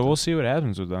being something. So we'll see what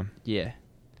happens with them. Yeah.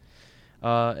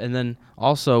 And then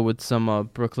also with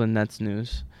some Brooklyn Nets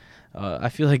news. I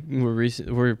feel like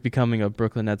we're becoming a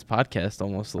Brooklyn Nets podcast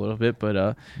almost a little bit,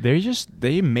 but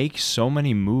they make so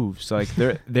many moves. Like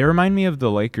they remind me of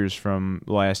the Lakers from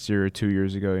last year or 2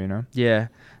 years ago. You know? Yeah,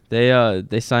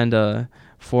 they signed a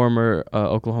former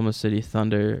Oklahoma City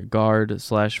Thunder guard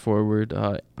 / forward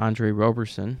Andre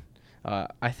Roberson.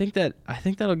 I think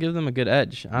that'll give them a good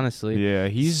edge. Honestly. Yeah,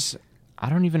 I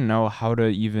don't even know how to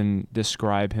even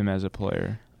describe him as a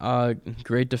player.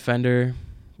 Great defender.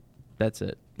 That's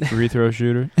it. Free throw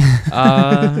shooter.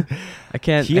 I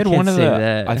can't. He had I can't one of say the.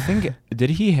 that. I think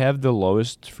did he have the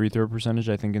lowest free throw percentage?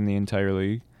 I think in the entire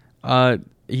league.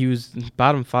 He was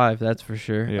bottom 5. That's for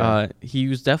sure. Yeah. He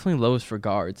was definitely lowest for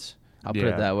guards. I'll put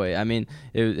it that way. I mean,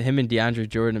 him and DeAndre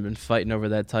Jordan have been fighting over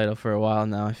that title for a while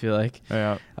now, I feel like.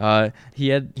 Yeah. He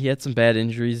had some bad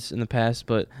injuries in the past,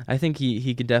 but I think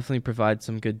he could definitely provide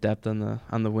some good depth on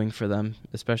the wing for them,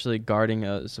 especially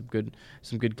guarding some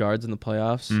good guards in the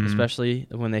playoffs, especially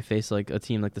when they face like a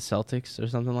team like the Celtics or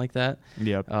something like that.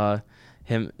 Yep. I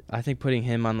think putting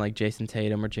him on like Jason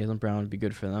Tatum or Jaylen Brown would be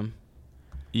good for them.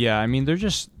 Yeah, I mean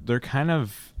they're kind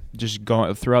of just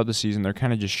going throughout the season. They're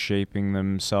kind of just shaping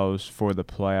themselves for the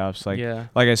playoffs.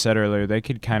 Like I said earlier, they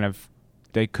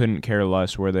couldn't care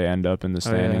less where they end up in the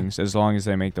standings as long as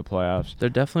they make the playoffs. They're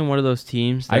definitely one of those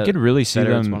teams that I could really see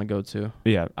them want to go to.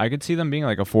 Yeah, I could see them being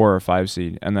like a 4 or 5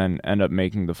 seed and then end up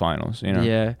making the finals. You know?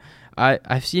 Yeah.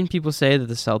 I've seen people say that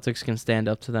the Celtics can stand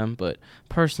up to them, but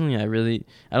personally,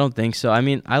 I don't think so. I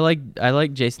mean, I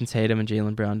like Jason Tatum and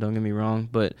Jaylen Brown. Don't get me wrong,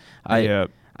 but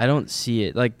I don't see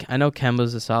it. Like, I know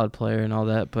Kemba's a solid player and all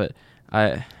that, but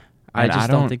I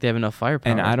just don't think they have enough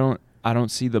firepower. And I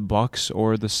don't see the Bucks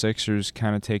or the Sixers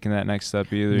kind of taking that next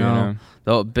step either. No, you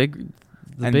know? The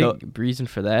big reason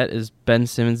for that is Ben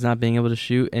Simmons not being able to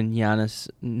shoot and Giannis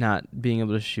not being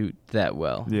able to shoot that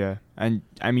well. Yeah, and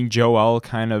I mean Joel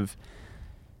kind of.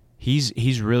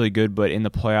 He's really good, but in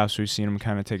the playoffs we've seen him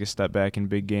kind of take a step back in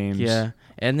big games. Yeah,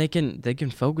 and they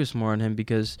can focus more on him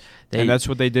because and that's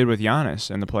what they did with Giannis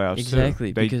in the playoffs.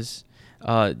 Exactly, because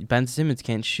Ben Simmons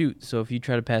can't shoot, so if you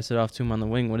try to pass it off to him on the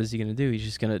wing, what is he going to do? He's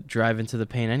just going to drive into the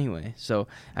paint anyway. So,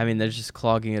 I mean, they're just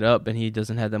clogging it up, and he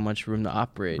doesn't have that much room to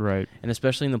operate. Right. And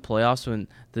especially in the playoffs when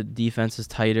the defense is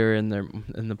tighter and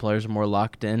the players are more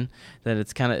locked in, that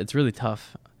it's really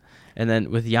tough. And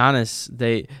then with Giannis,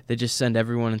 they just send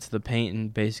everyone into the paint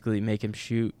and basically make him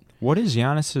shoot. What is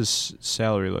Giannis's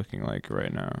salary looking like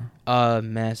right now?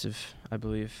 Massive, I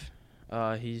believe.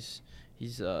 He's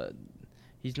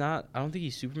not. I don't think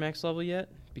he's supermax level yet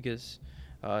because,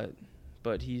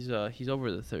 but he's over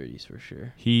the 30s for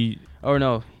sure.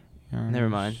 Never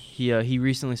mind. He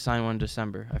recently signed one in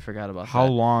December. I forgot about that. How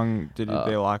long did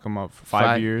they lock him up for?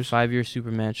 5 years? 5 year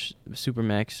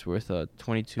supermax worth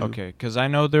 22. Okay, because I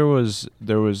know there was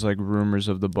like rumors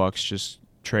of the Bucks just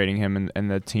trading him and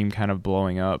the team kind of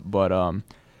blowing up, but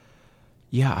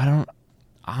yeah, I don't.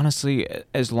 Honestly,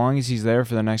 as long as he's there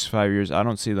for the next 5 years, I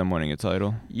don't see them winning a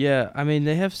title. Yeah, I mean,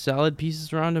 they have solid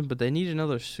pieces around him, but they need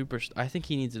another superstar. I think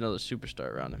he needs another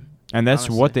superstar around him. And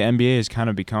that's what the NBA has kind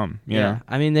of become. You know?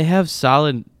 I mean, they have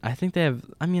solid. I think they have.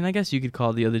 I mean, I guess you could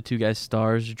call the other two guys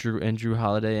stars, Drew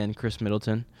Holiday and Chris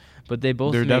Middleton, but they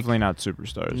both. They're definitely not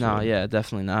superstars. No, yeah,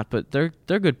 definitely not. But they're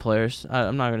good players.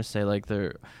 I'm not gonna say like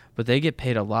but they get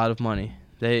paid a lot of money.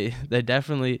 They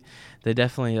definitely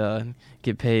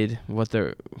get paid what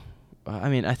they're. I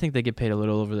mean, I think they get paid a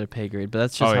little over their pay grade, but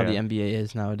that's just how the NBA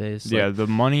is nowadays. Yeah, the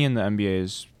money in the NBA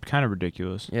is kind of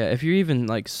ridiculous. Yeah, if you're even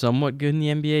like somewhat good in the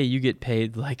NBA, you get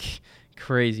paid like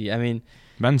crazy. I mean,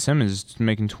 Ben Simmons is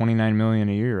making $29 million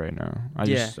a year right now. I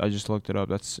just looked it up.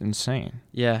 That's insane.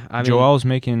 Yeah, I mean, Joel's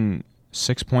making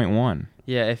 6.1.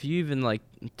 Yeah, if you even like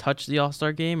touch the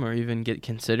All-Star game or even get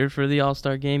considered for the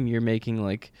All-Star game, you're making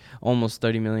like almost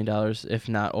 $30 million, if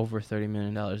not over $30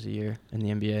 million a year in the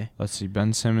NBA. Let's see,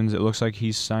 Ben Simmons, it looks like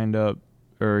he's signed up,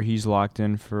 or he's locked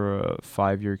in for a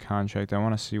 5-year contract. I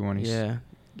want to see when he's... Yeah,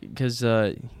 because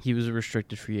he was a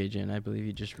restricted free agent. I believe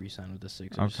he just re-signed with the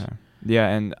Sixers. Okay. Yeah,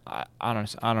 and I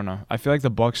don't know. I feel like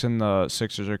the Bucks and the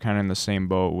Sixers are kind of in the same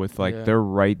boat with, like, they're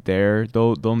right there.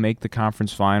 They'll make the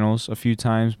conference finals a few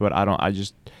times, but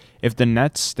if the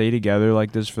Nets stay together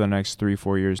like this for the next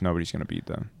 3-4 years, nobody's going to beat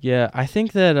them. Yeah, I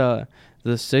think that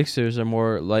the Sixers are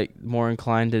more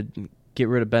inclined to get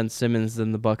rid of Ben Simmons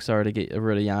than the Bucks are to get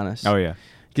rid of Giannis. Oh, yeah.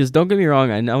 Because don't get me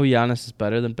wrong, I know Giannis is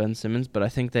better than Ben Simmons, but I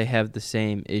think they have the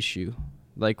same issue,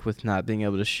 like with not being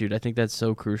able to shoot. I think that's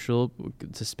so crucial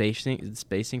to spacing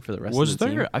for the rest of the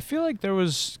team. I feel like there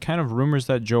was kind of rumors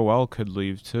that Joel could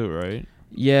leave too, right?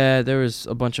 Yeah, there was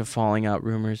a bunch of falling out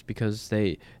rumors because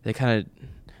they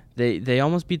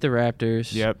almost beat the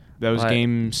Raptors. Yep, that was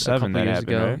Game 7 that happened,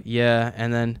 ago. Right? Yeah,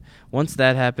 and then once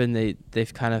that happened,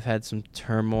 they've kind of had some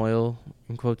turmoil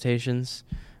in quotations.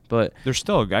 But they're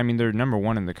still, I mean, they're number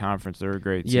one in the conference. They're a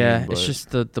great team. Yeah, it's just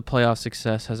the playoff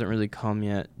success hasn't really come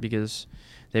yet because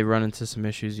they run into some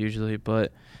issues usually.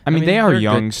 But I mean they are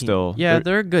young still. Yeah,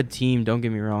 they're a good team. Don't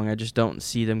get me wrong. I just don't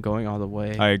see them going all the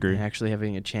way. I agree. And actually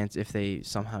having a chance if they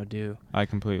somehow do. I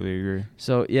completely agree.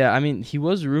 So, yeah, I mean, he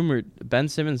was rumored. Ben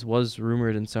Simmons was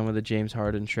rumored in some of the James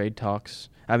Harden trade talks.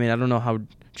 I mean, I don't know how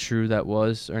true that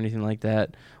was or anything like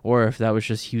that, or if that was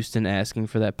just Houston asking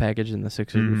for that package and the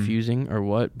Sixers refusing or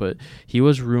what, but he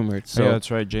was rumored. So yeah,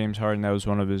 that's right. James Harden, that was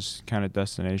one of his kind of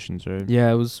destinations, right?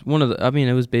 Yeah, it was one of the, I mean,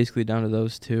 it was basically down to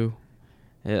those two.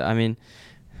 Yeah, I mean,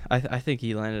 I think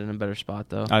he landed in a better spot,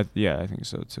 though. I think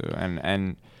so, too.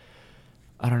 And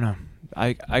I don't know.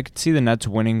 I could see the Nets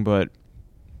winning, but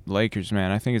Lakers,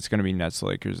 man, I think it's going to be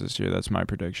Nets-Lakers this year. That's my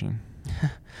prediction.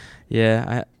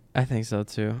 Yeah, I think so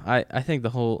too. I think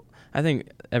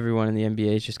everyone in the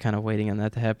NBA is just kind of waiting on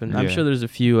that to happen. I'm sure there's a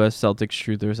few Celtics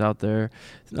truthers out there.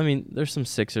 I mean, there's some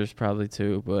Sixers probably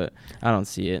too, but I don't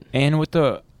see it. And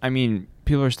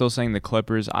people are still saying the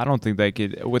Clippers. I don't think they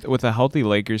could, with a healthy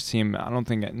Lakers team, I don't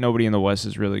think nobody in the West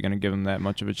is really going to give them that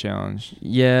much of a challenge.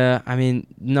 Yeah, I mean,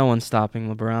 no one's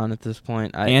stopping LeBron at this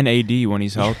point. And AD when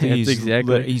he's healthy.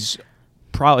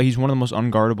 He's one of the most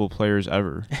unguardable players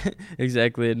ever.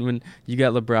 Exactly. And when you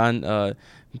got LeBron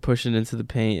pushing into the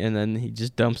paint and then he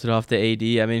just dumps it off to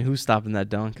AD, I mean, who's stopping that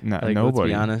dunk? Nobody. Let's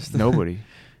be honest. Nobody.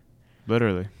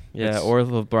 Literally. Yeah, or if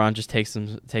LeBron just takes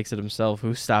it himself,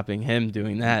 who's stopping him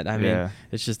doing that? I mean,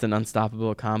 it's just an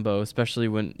unstoppable combo, especially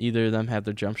when either of them have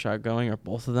their jump shot going or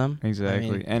both of them. Exactly.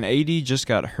 I mean, and AD just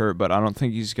got hurt, but I don't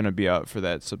think he's going to be out for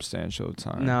that substantial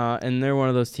time. No, and they're one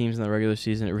of those teams in the regular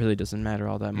season, it really doesn't matter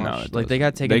all that much. No, they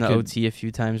got taken to OT a few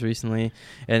times recently,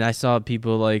 and I saw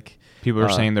people People are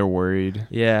saying they're worried.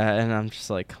 Yeah, and I'm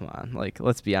just like, come on. Like,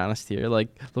 let's be honest here. Like,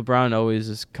 LeBron always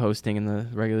is coasting in the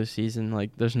regular season. Like,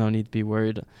 there's no need to be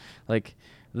worried. Like,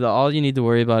 all you need to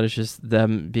worry about is just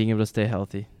them being able to stay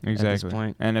healthy. Exactly. At this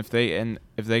point. And if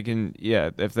they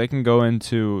can go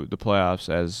into the playoffs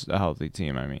as a healthy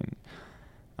team, I mean,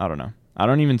 I don't know. I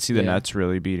don't even see the Nets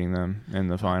really beating them in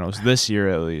the finals this year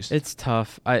at least. It's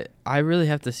tough. I really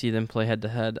have to see them play head to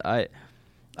head.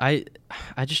 I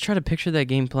just try to picture that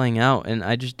game playing out, and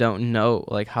I just don't know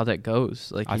like how that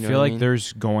goes. Like, I feel like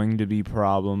there's going to be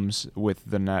problems with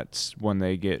the Nets when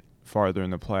they get farther in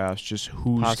the playoffs. Just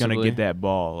who's going to get that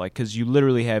ball? Like, because you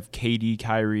literally have KD,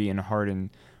 Kyrie, and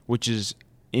Harden, which is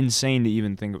insane to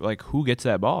even think of. Like, who gets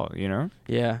that ball? You know?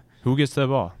 Yeah. Who gets that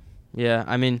ball? Yeah.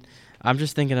 I mean, I'm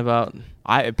just thinking about.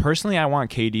 I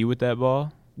want KD with that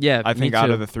ball. Yeah, I think out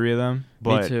of the three of them.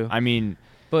 But, me too. I mean,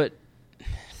 but.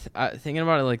 Thinking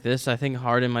about it like this, I think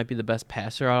Harden might be the best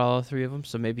passer out of all three of them,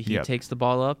 so maybe he takes the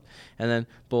ball up, and then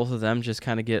both of them just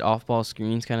kind of get off-ball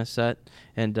screens kind of set,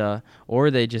 and or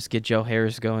they just get Joe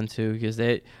Harris going too, because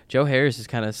Joe Harris is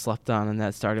kind of slept on in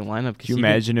that starting lineup. Can you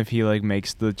imagine if he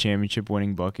makes the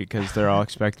championship-winning bucket because they're all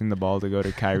expecting the ball to go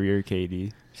to Kyrie or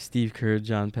KD? Steve Kerr,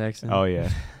 John Paxson. Oh yeah,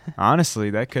 honestly,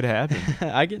 that could happen.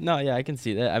 I can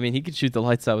see that. I mean, he could shoot the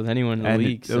lights out with anyone in the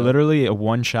league. So. Literally, a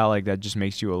one shot like that just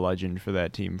makes you a legend for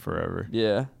that team forever.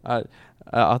 Yeah,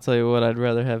 I'll tell you what. I'd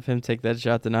rather have him take that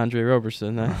shot than Andre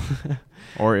Roberson.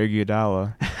 Or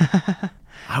Iguodala.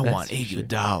 I want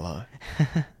Iguodala.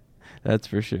 Sure. That's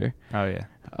for sure. Oh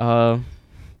yeah.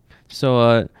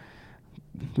 So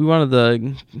we wanted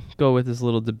to go with this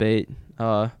little debate.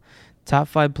 Top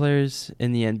 5 players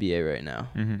in the NBA right now.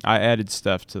 Mm-hmm. I added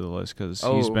Steph to the list because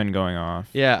he's been going off.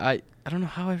 Yeah, I don't know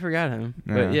how I forgot him,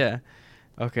 but yeah.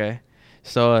 Okay.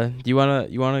 So do you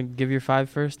wanna give your 5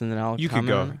 first, and then I'll You could comment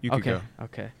go. on it? You could go.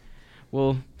 Okay.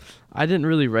 Well, I didn't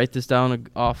really write this down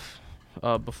off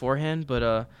beforehand,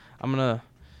 but I'm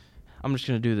just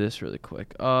gonna do this really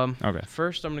quick. Okay.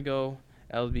 First, I'm gonna go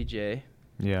LBJ.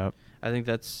 Yeah. I think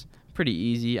that's pretty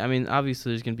easy. I mean,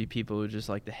 obviously, there's gonna be people who just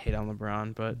like to hate on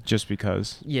LeBron, but Just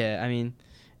because. yeah, I mean,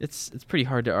 it's pretty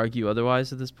hard to argue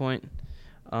otherwise at this point.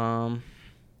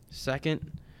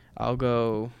 Second, I'll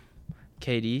go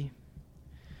KD.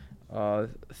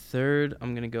 Third,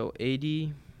 I'm gonna go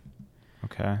AD.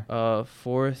 Okay.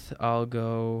 Fourth, I'll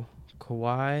go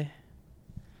Kawhi.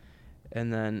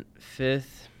 And then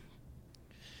fifth,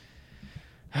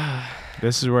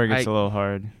 This is where it gets a little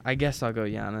hard. I guess I'll go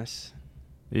Giannis.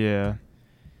 Yeah.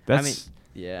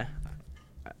 Yeah.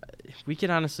 We could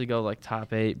honestly go like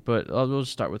top 8, but we'll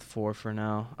just start with 4 for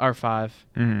now, or 5.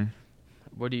 Mm-hmm.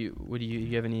 What do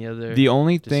you have any other? The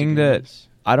only thing that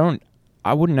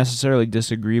I wouldn't necessarily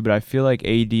disagree, but I feel like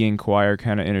AD and Kawhi are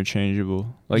kind of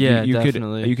interchangeable. Like yeah, you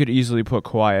definitely. you could easily put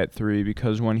Kawhi at 3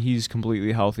 because when he's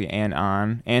completely healthy and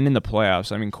in the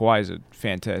playoffs, I mean Kawhi is a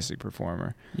fantastic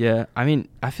performer. Yeah, I mean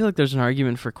I feel like there's an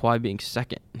argument for Kawhi being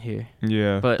second here.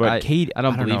 Yeah, but KD, I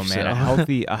don't believe know, man. so.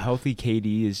 A healthy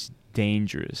KD is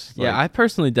dangerous. Yeah, I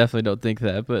personally definitely don't think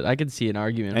that, but I could see an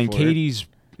argument. And for KD's,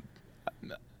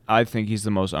 I think he's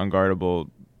the most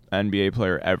unguardable NBA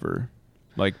player ever.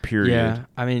 Like, period. Yeah,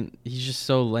 I mean, he's just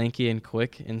so lanky and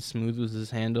quick and smooth with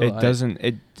his handle.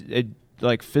 It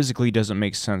like physically doesn't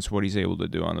make sense what he's able to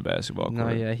do on the basketball court. No,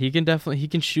 yeah, he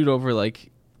can shoot over like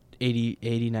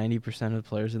 90% of the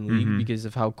players in the league because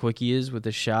of how quick he is with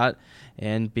his shot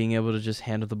and being able to just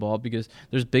handle the ball, because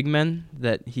there's big men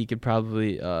that he could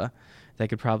probably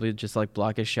just like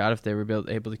block his shot if they were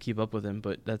able to keep up with him,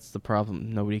 but that's the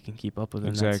problem. Nobody can keep up with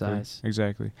him that size.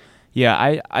 Exactly.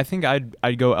 Yeah, I think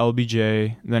I'd go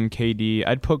LBJ, then KD.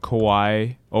 I'd put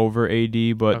Kawhi over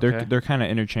AD, but they're kind of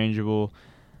interchangeable.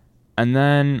 And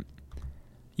then,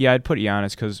 yeah, I'd put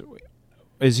Giannis because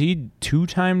is he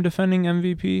 2-time defending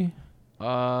MVP?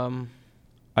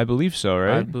 I believe so,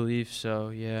 right? I believe so.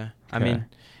 Yeah. Okay. I mean,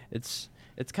 it's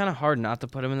kind of hard not to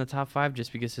put him in the top 5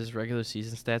 just because his regular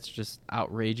season stats are just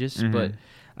outrageous. But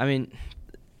I mean,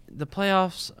 the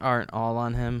playoffs aren't all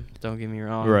on him. Don't get me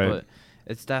wrong. Right. But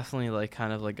it's definitely like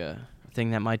kind of like a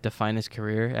thing that might define his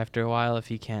career after a while if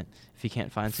he can't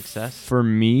find success. For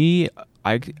me,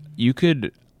 I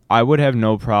would have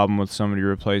no problem with somebody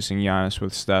replacing Giannis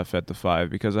with Steph at the 5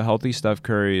 because a healthy Steph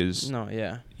Curry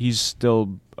he's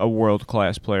still a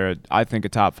world-class player. I think a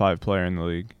top 5 player in the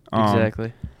league.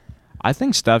 Exactly. I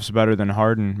think Steph's better than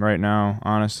Harden right now,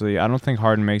 honestly. I don't think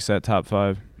Harden makes that top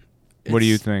 5. What do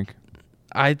you think?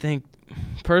 I think,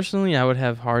 personally, I would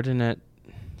have Harden at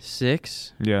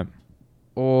 6. Yeah.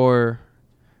 Or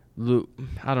Luke.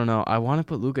 I don't know. I want to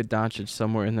put Luka Doncic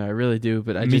somewhere in there. I really do,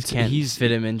 but I just can't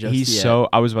fit him in just yet.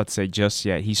 I was about to say just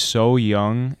yet. He's so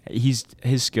young. His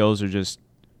skills are just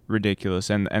ridiculous,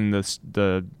 and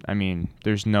I mean,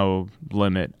 there's no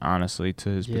limit honestly to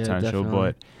his potential, definitely.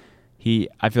 But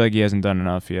I feel like he hasn't done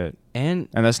enough yet. And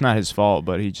that's not his fault,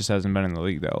 but he just hasn't been in the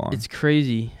league that long. It's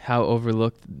crazy how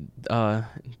overlooked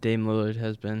Dame Lillard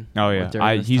has been. Oh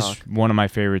yeah, he's one of my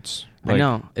favorites. I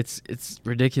know, it's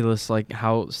ridiculous like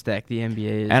how stacked the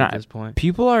NBA is at this point.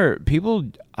 People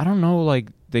I don't know, like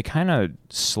they kind of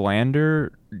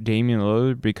slander Damian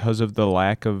Lillard because of the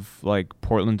lack of like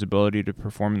Portland's ability to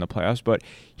perform in the playoffs, but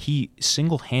he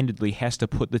single-handedly has to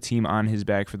put the team on his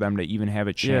back for them to even have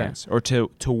a chance or to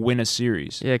win a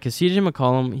series. Yeah, because CJ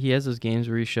McCollum, he has those games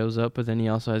where he shows up, but then he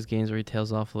also has games where he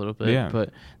tails off a little bit. Yeah.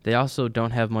 But they also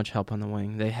don't have much help on the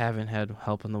wing. They haven't had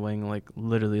help on the wing like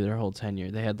literally their whole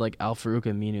tenure. They had like Al-Farouq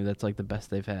Aminu. That's like the best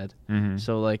they've had. Mm-hmm.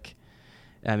 So like,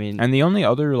 I mean, and the only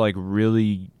other like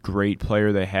really great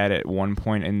player they had at one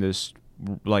point in this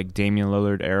like Damian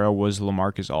Lillard era was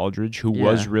LaMarcus Aldridge, who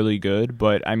was really good,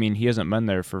 but I mean he hasn't been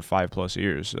there for 5+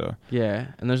 years. So yeah,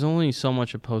 and there's only so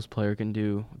much a post player can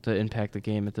do to impact the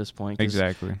game at this point.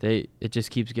 Exactly. It just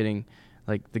keeps getting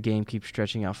like the game keeps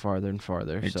stretching out farther and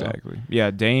farther. Exactly. So. Yeah,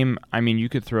 Dame. I mean, you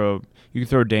could throw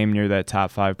Dame near that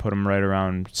top 5, put him right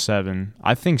around 7.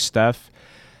 I think Steph.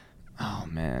 Oh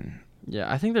man. Yeah,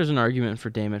 I think there's an argument for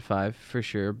Dame at 5 for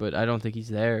sure, but I don't think he's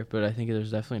there. But I think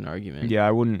there's definitely an argument. Yeah,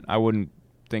 I wouldn't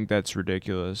think that's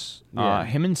ridiculous. Yeah.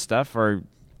 Him and Steph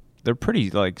they're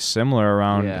pretty like similar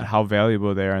around how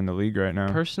valuable they are in the league right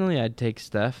now. Personally, I'd take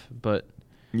Steph, but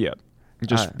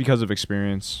just because of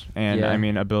experience and I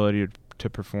mean ability to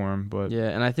perform. But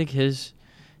and I think his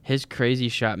crazy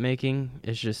shot making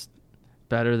is just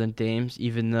better than Dame's,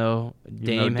 even though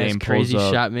Dame has crazy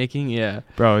shot making. Yeah,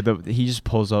 bro, he just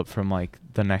pulls up from like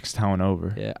the next town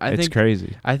over. Yeah, it's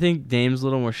crazy. I think Dame's a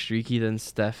little more streaky than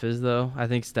Steph is, though. I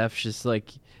think Steph's just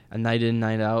like a night in,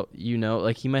 night out.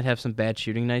 Like he might have some bad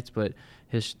shooting nights, but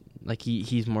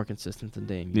he's more consistent than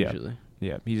Dame usually.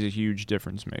 Yeah, he's a huge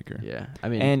difference maker. Yeah, I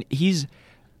mean, and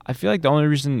I feel like the only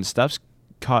reason Steph's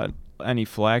caught any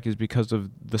flack is because of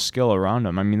the skill around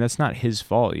him. I mean, that's not his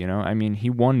fault, you know? I mean,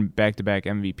 he won back-to-back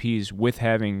MVPs with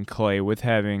having Clay, with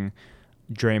having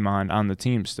Draymond on the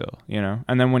team still, you know?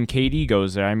 And then when KD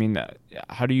goes there, I mean,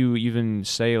 how do you even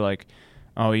say, like,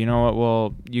 oh, you know what,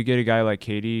 well, you get a guy like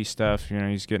KD, Steph, you know,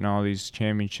 he's getting all these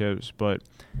championships, but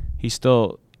he's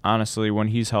still, honestly, when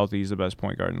he's healthy, he's the best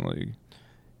point guard in the league.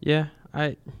 Yeah,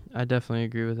 I definitely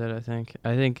agree with that, I think.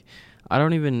 I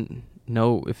don't even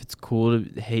know if it's cool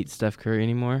to hate Steph Curry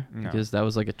anymore because that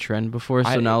was like a trend before.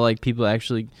 So now like people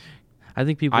actually, I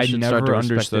think people should start to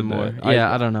respect him more.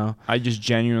 I don't know. I just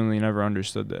genuinely never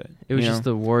understood that. It was just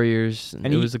the Warriors,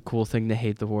 and it was a cool thing to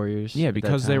hate the Warriors. Yeah,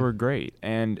 because they were great,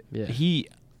 and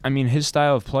his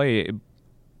style of play,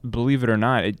 believe it or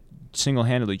not, it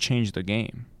single-handedly changed the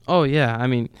game. Oh yeah, I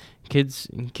mean, kids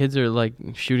are like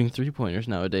shooting 3-pointers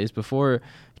nowadays. Before,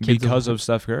 because of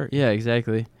Steph Curry. Yeah,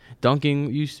 exactly.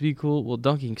 Dunking used to be cool. Well,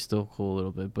 dunking's still cool a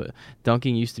little bit, but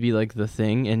dunking used to be like the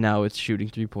thing, and now it's shooting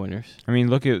 3-pointers. I mean,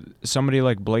 look at somebody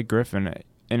like Blake Griffin.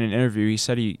 In an interview, he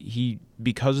said he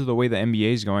because of the way the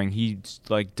NBA is going, he's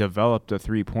like developed a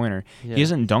 3-pointer. Yeah. He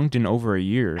hasn't dunked in over a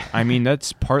year. I mean,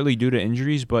 that's partly due to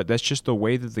injuries, but that's just the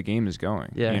way that the game is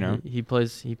going. Yeah, you know? he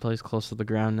plays close to the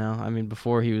ground now. I mean,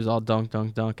 before he was all dunk,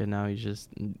 and now he's just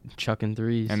chucking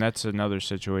threes. And that's another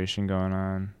situation going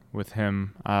on with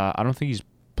him. I don't think he's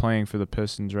playing for the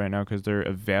Pistons right now because they're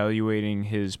evaluating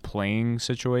his playing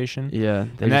situation. Yeah.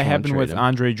 And that happened with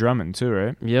Andre Drummond too,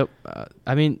 right? Yep.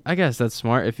 I mean, I guess that's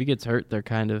smart. If he gets hurt, they're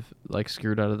kind of like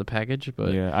screwed out of the package.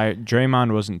 But yeah,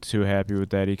 Draymond wasn't too happy with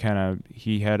that.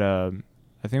 He had I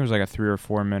think it was like a 3 or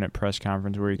 4 minute press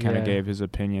conference where he kind of gave his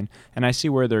opinion. And I see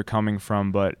where they're coming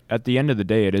from, but at the end of the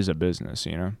day, it is a business,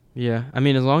 you know? Yeah. I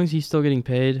mean, as long as he's still getting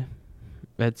paid,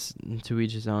 that's to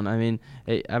each his own. I mean,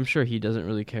 I'm sure he doesn't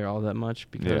really care all that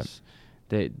much because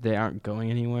they aren't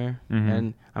going anywhere,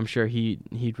 and I'm sure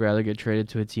he'd rather get traded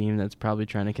to a team that's probably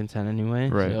trying to contend anyway.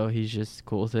 Right. So he's just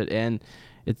cool with it, and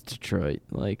it's Detroit.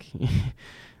 Like,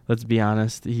 let's be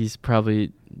honest, he's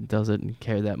probably doesn't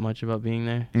care that much about being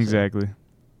there. Exactly. So.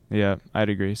 Yeah, I'd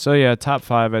agree. So yeah, top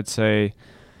 5, I'd say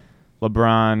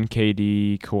LeBron,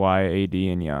 KD, Kawhi, AD,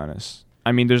 and Giannis.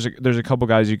 I mean, there's a couple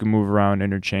guys you can move around,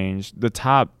 interchange. The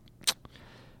top,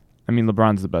 I mean,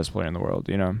 LeBron's the best player in the world,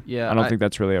 you know? Yeah. I don't think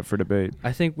that's really up for debate.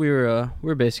 I think we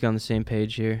were basically on the same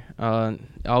page here.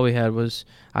 All we had was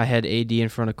I had AD in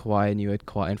front of Kawhi and you had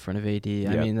Kawhi in front of AD.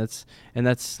 Yep. I mean,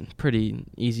 that's pretty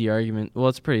easy argument. Well,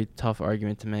 it's a pretty tough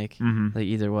argument to make, like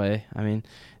either way. I mean,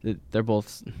 they're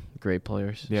both great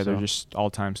players. Yeah, they're just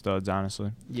all-time studs,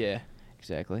 honestly. Yeah,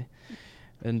 exactly.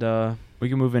 And we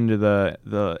can move into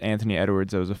the Anthony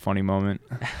Edwards. That was a funny moment.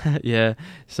 Yeah.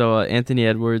 So Anthony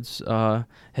Edwards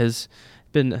has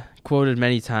been quoted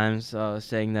many times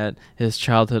saying that his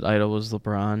childhood idol was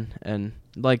LeBron, and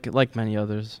like many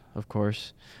others, of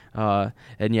course.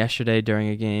 And yesterday during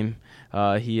a game,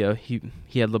 he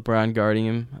had LeBron guarding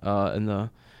him in the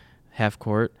half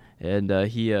court. And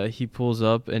he pulls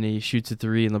up and he shoots a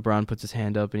 3, and LeBron puts his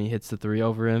hand up and he hits the 3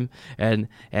 over him. And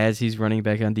as he's running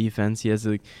back on defense, he has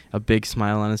a big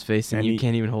smile on his face, and you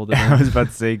can't even hold it in. I was about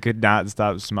to say, he could not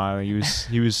stop smiling.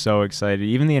 He was so excited.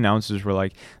 Even the announcers were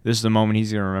like, "This is the moment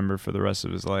he's gonna remember for the rest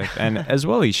of his life," and as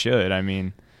well he should. I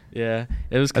mean, yeah,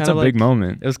 it was kind of like, big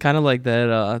moment. It was kind of like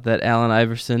that Allen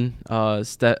Iverson kind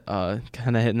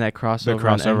of hitting that crossover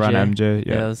on MJ.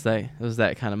 Yeah, it was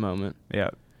that kind of moment. Yeah.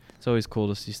 It's always cool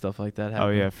to see stuff like that happen.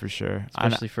 Oh yeah, for sure.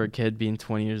 Especially for a kid being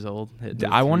 20 years old.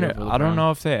 I wonder. I don't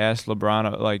know if they asked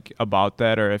LeBron like about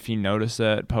that or if he noticed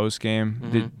that post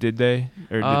game. Did they?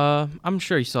 I'm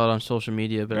sure he saw it on social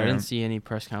media, but I didn't see any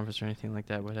press conference or anything like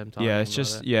that with him talking.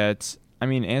 Yeah, it's. I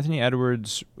mean, Anthony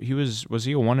Edwards. Was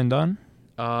he a one and done?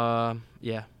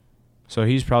 Yeah. So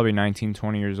he's probably 19,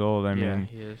 20 years old. I mean,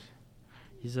 he is.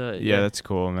 He's that's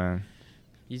cool, man.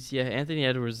 Anthony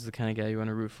Edwards is the kind of guy you want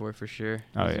to root for sure.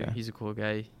 He's a cool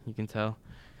guy, you can tell.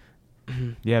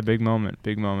 Yeah, big moment.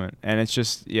 And it's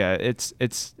just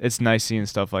it's nice seeing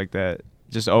stuff like that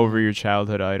just over your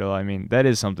childhood idol. I mean, that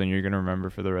is something you're going to remember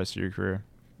for the rest of your career.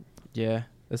 Yeah,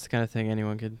 that's the kind of thing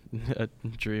anyone could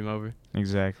dream over.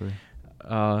 Exactly.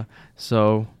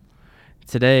 So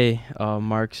today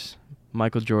marks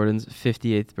Michael Jordan's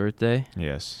 58th birthday.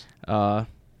 Yes.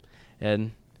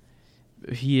 And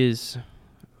he is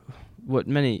what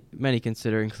many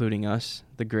consider, including us,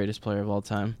 the greatest player of all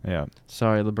time. Yeah.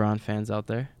 Sorry, LeBron fans out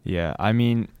there. Yeah, I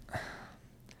mean,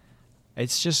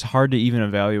 it's just hard to even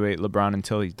evaluate LeBron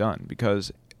until he's done,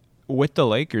 because with the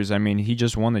Lakers, I mean, he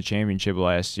just won the championship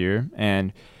last year,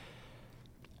 and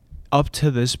up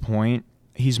to this point,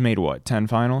 he's made what, 10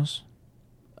 finals?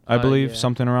 I believe,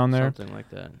 something around there. Something like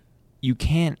that. You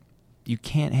can't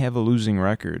have a losing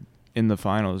record in the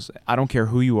finals. I don't care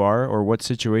who you are or what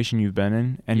situation you've been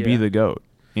in, and be the GOAT,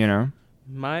 you know?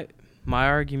 My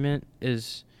argument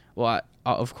is, well,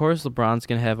 of course LeBron's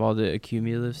going to have all the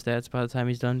cumulative stats by the time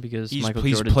he's done, because Michael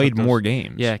Jordan played more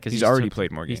games. Yeah, because he's already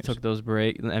played more games. He took those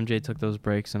breaks. MJ took those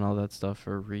breaks and all that stuff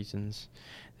for reasons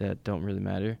that don't really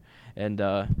matter. And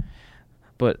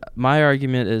but my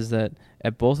argument is that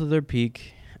at both of their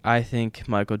peak, I think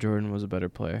Michael Jordan was a better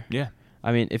player. Yeah.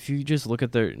 I mean, if you just look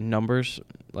at their numbers,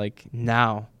 like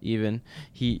now even,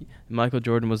 Michael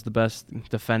Jordan was the best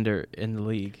defender in the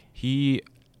league.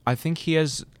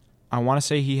 I want to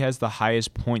say he has the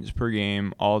highest points per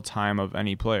game all time of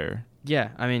any player. Yeah,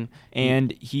 I mean,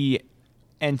 and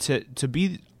to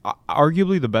be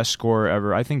arguably the best scorer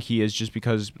ever, I think he is, just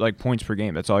because like points per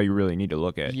game, that's all you really need to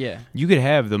look at. Yeah. You could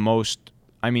have the most,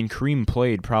 I mean, Kareem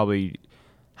played probably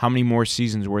how many more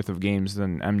seasons worth of games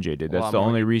than MJ did? That's the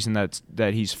only reason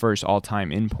that he's first all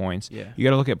time in points. Yeah. You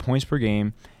got to look at points per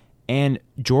game. And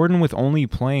Jordan, with only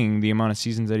playing the amount of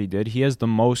seasons that he did, he has the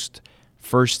most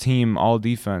first team all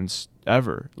defense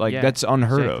ever. Like, that's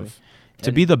unheard of.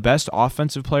 To be the best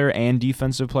offensive player and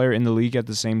defensive player in the league at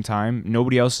the same time,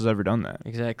 nobody else has ever done that.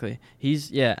 Exactly.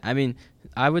 I mean,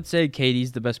 I would say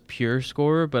KD's the best pure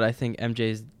scorer, but I think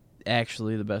MJ's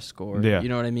actually the best scorer. Yeah. You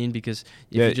know what I mean? Because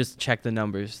if you just check the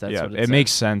numbers, that's what it says.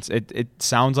 Makes sense. It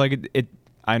sounds like it.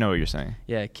 I know what you're saying.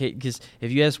 Yeah, because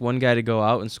if you ask one guy to go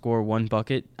out and score one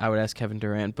bucket, I would ask Kevin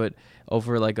Durant. But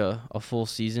over like a full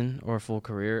season or a full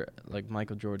career, like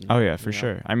Michael Jordan. Oh yeah, for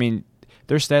sure. I mean,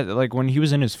 there's that, like when he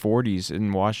was in his 40s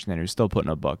in Washington, he was still putting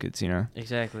up buckets, you know.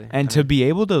 Exactly. And to be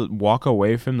able to walk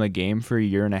away from the game for a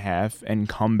year and a half and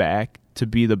come back to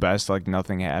be the best, like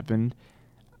nothing happened.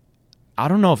 I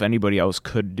don't know if anybody else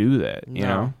could do that, you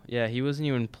know? Yeah, he wasn't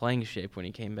even playing shape when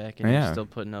he came back, and he was still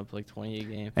putting up like 20 a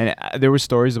game. And there were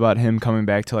stories about him coming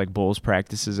back to like Bulls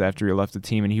practices after he left the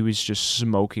team, and he was just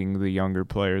smoking the younger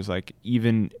players. Like,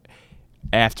 even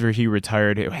after he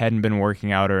retired, it hadn't been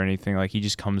working out or anything. Like, he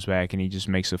just comes back and he just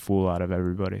makes a fool out of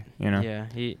everybody, you know? Yeah,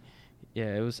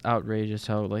 it was outrageous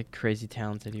how like crazy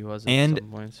talented he was at some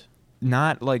points.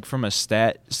 Not like from a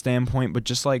stat standpoint, but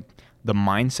just like the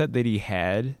mindset that he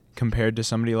had compared to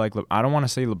somebody like, I don't want to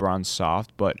say LeBron's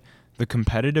soft, but the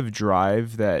competitive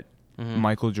drive that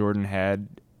Michael Jordan had,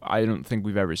 I don't think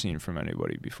we've ever seen from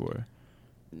anybody before.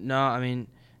 No, I mean,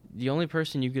 the only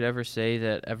person you could ever say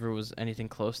that ever was anything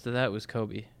close to that was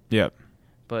Kobe. Yep.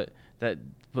 But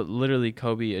literally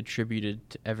Kobe attributed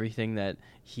to everything that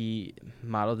he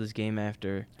modeled his game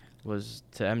after was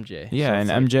to MJ. Yeah,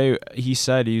 so and MJ, he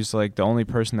said he's like, the only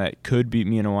person that could beat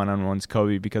me in a one-on-one's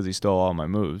Kobe because he stole all my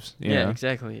moves. You know?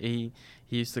 Exactly.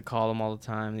 He used to call him all the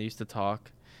time. They used to talk.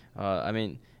 I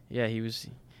mean, yeah, he was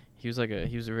a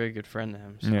very good friend to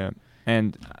him. So. Yeah,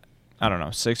 and I don't know,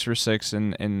 6 for 6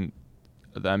 in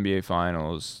the NBA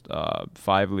Finals,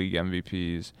 5 league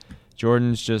MVPs.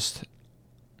 Jordan's just,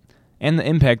 and the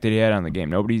impact that he had on the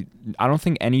game. I don't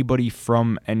think anybody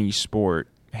from any sport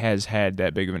has had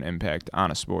that big of an impact on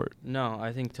a sport. No,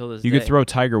 I think till this day. You could throw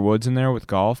Tiger Woods in there with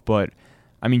golf, but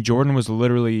I mean, Jordan was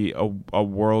literally a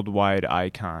worldwide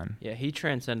icon. Yeah, he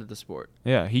transcended the sport.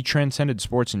 Yeah, he transcended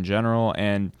sports in general,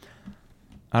 and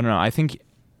I don't know. I think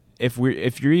if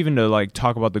you're even to like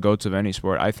talk about the GOATs of any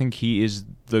sport, I think he is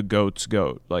the GOAT's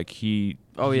GOAT. Like he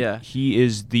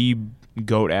is the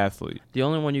GOAT athlete. The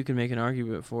only one you can make an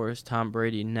argument for is Tom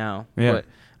Brady now. Yeah. But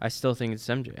I still think it's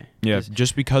MJ. Yeah,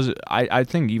 just because I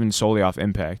think even solely off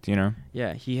impact, you know?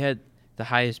 Yeah, he had the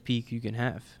highest peak you can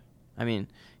have. I mean,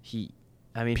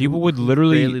 people would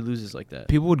literally rarely loses like that.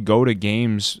 People would go to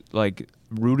games like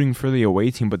rooting for the away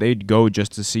team, but they'd go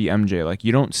just to see MJ. Like,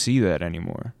 you don't see that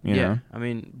anymore, you know? I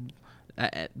mean,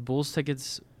 Bulls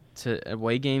tickets to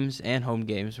away games and home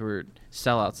games were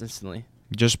sellouts instantly.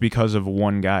 Just because of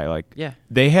one guy. Like,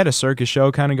 they had a circus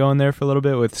show kind of going there for a little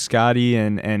bit with Scotty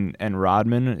and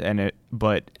Rodman,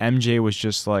 but MJ was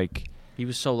just like, he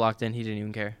was so locked in, he didn't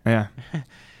even care. Yeah.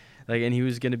 And he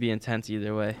was going to be intense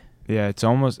either way. Yeah, it's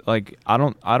almost like I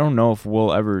don't know if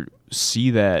we'll ever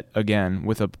see that again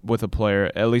with a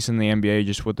player, at least in the NBA,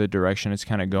 just with the direction it's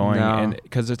kind of going. No. And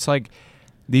because it's like,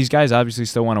 these guys obviously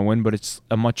still want to win, but it's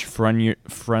a much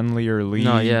friendlier league.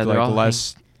 No, yeah, like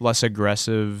less less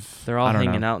aggressive. They're all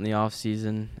hanging out in the off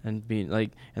season and being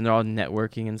like, and they're all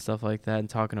networking and stuff like that and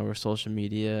talking over social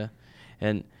media,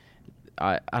 and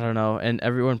I don't know. And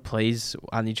everyone plays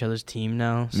on each other's team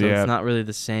now, so it's not really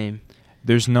the same.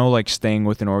 There's no like staying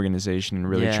with an organization and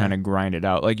really trying to grind it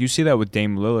out. Like you see that with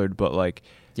Dame Lillard, but like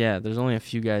there's only a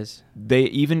few guys. They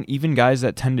even guys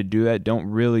that tend to do that don't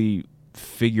really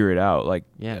figure it out. Like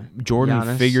Jordan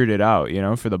Giannis figured it out,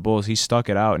 for the Bulls. He stuck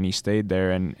it out and he stayed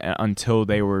there and until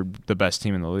they were the best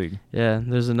team in the league. Yeah,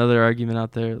 there's another argument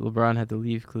out there. LeBron had to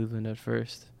leave Cleveland at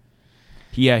first.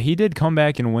 Yeah, he did come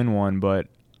back and win one, but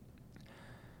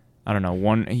I don't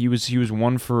know. He was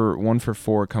 1 for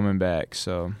 4 coming back,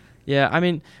 so. Yeah, I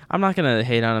mean, I'm not gonna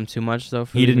hate on him too much though.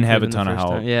 He didn't have a ton of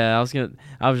help. Time. Yeah, I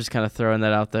was just kind of throwing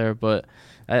that out there, but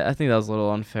I think that was a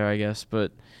little unfair, I guess.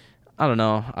 But I don't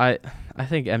know. I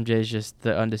think MJ is just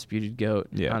the undisputed GOAT.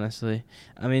 Yeah. Honestly,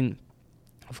 I mean,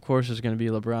 of course there's gonna be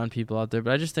LeBron people out there,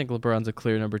 but I just think LeBron's a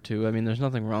clear number 2. I mean, there's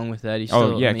nothing wrong with that. He's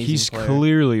still an amazing he's player.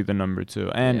 Clearly the number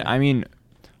 2, and I mean.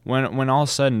 When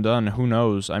all's said and done, who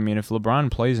knows? I mean, if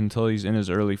LeBron plays until he's in his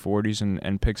early 40s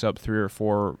and picks up 3 or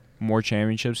 4 more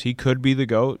championships, he could be the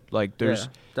GOAT. Like, there's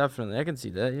definitely, I can see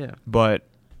that. Yeah. But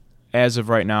as of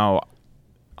right now,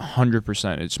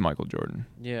 100% it's Michael Jordan.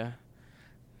 Yeah.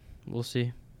 We'll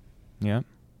see. Yeah.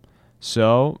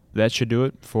 So that should do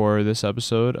it for this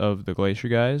episode of the Glacier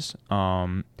Guys.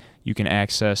 You can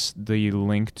access the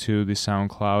link to the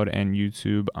SoundCloud and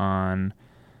YouTube on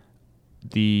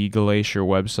the Glacier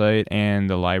website, and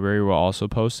the library will also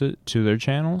post it to their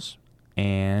channels.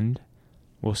 And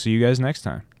we'll see you guys next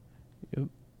time.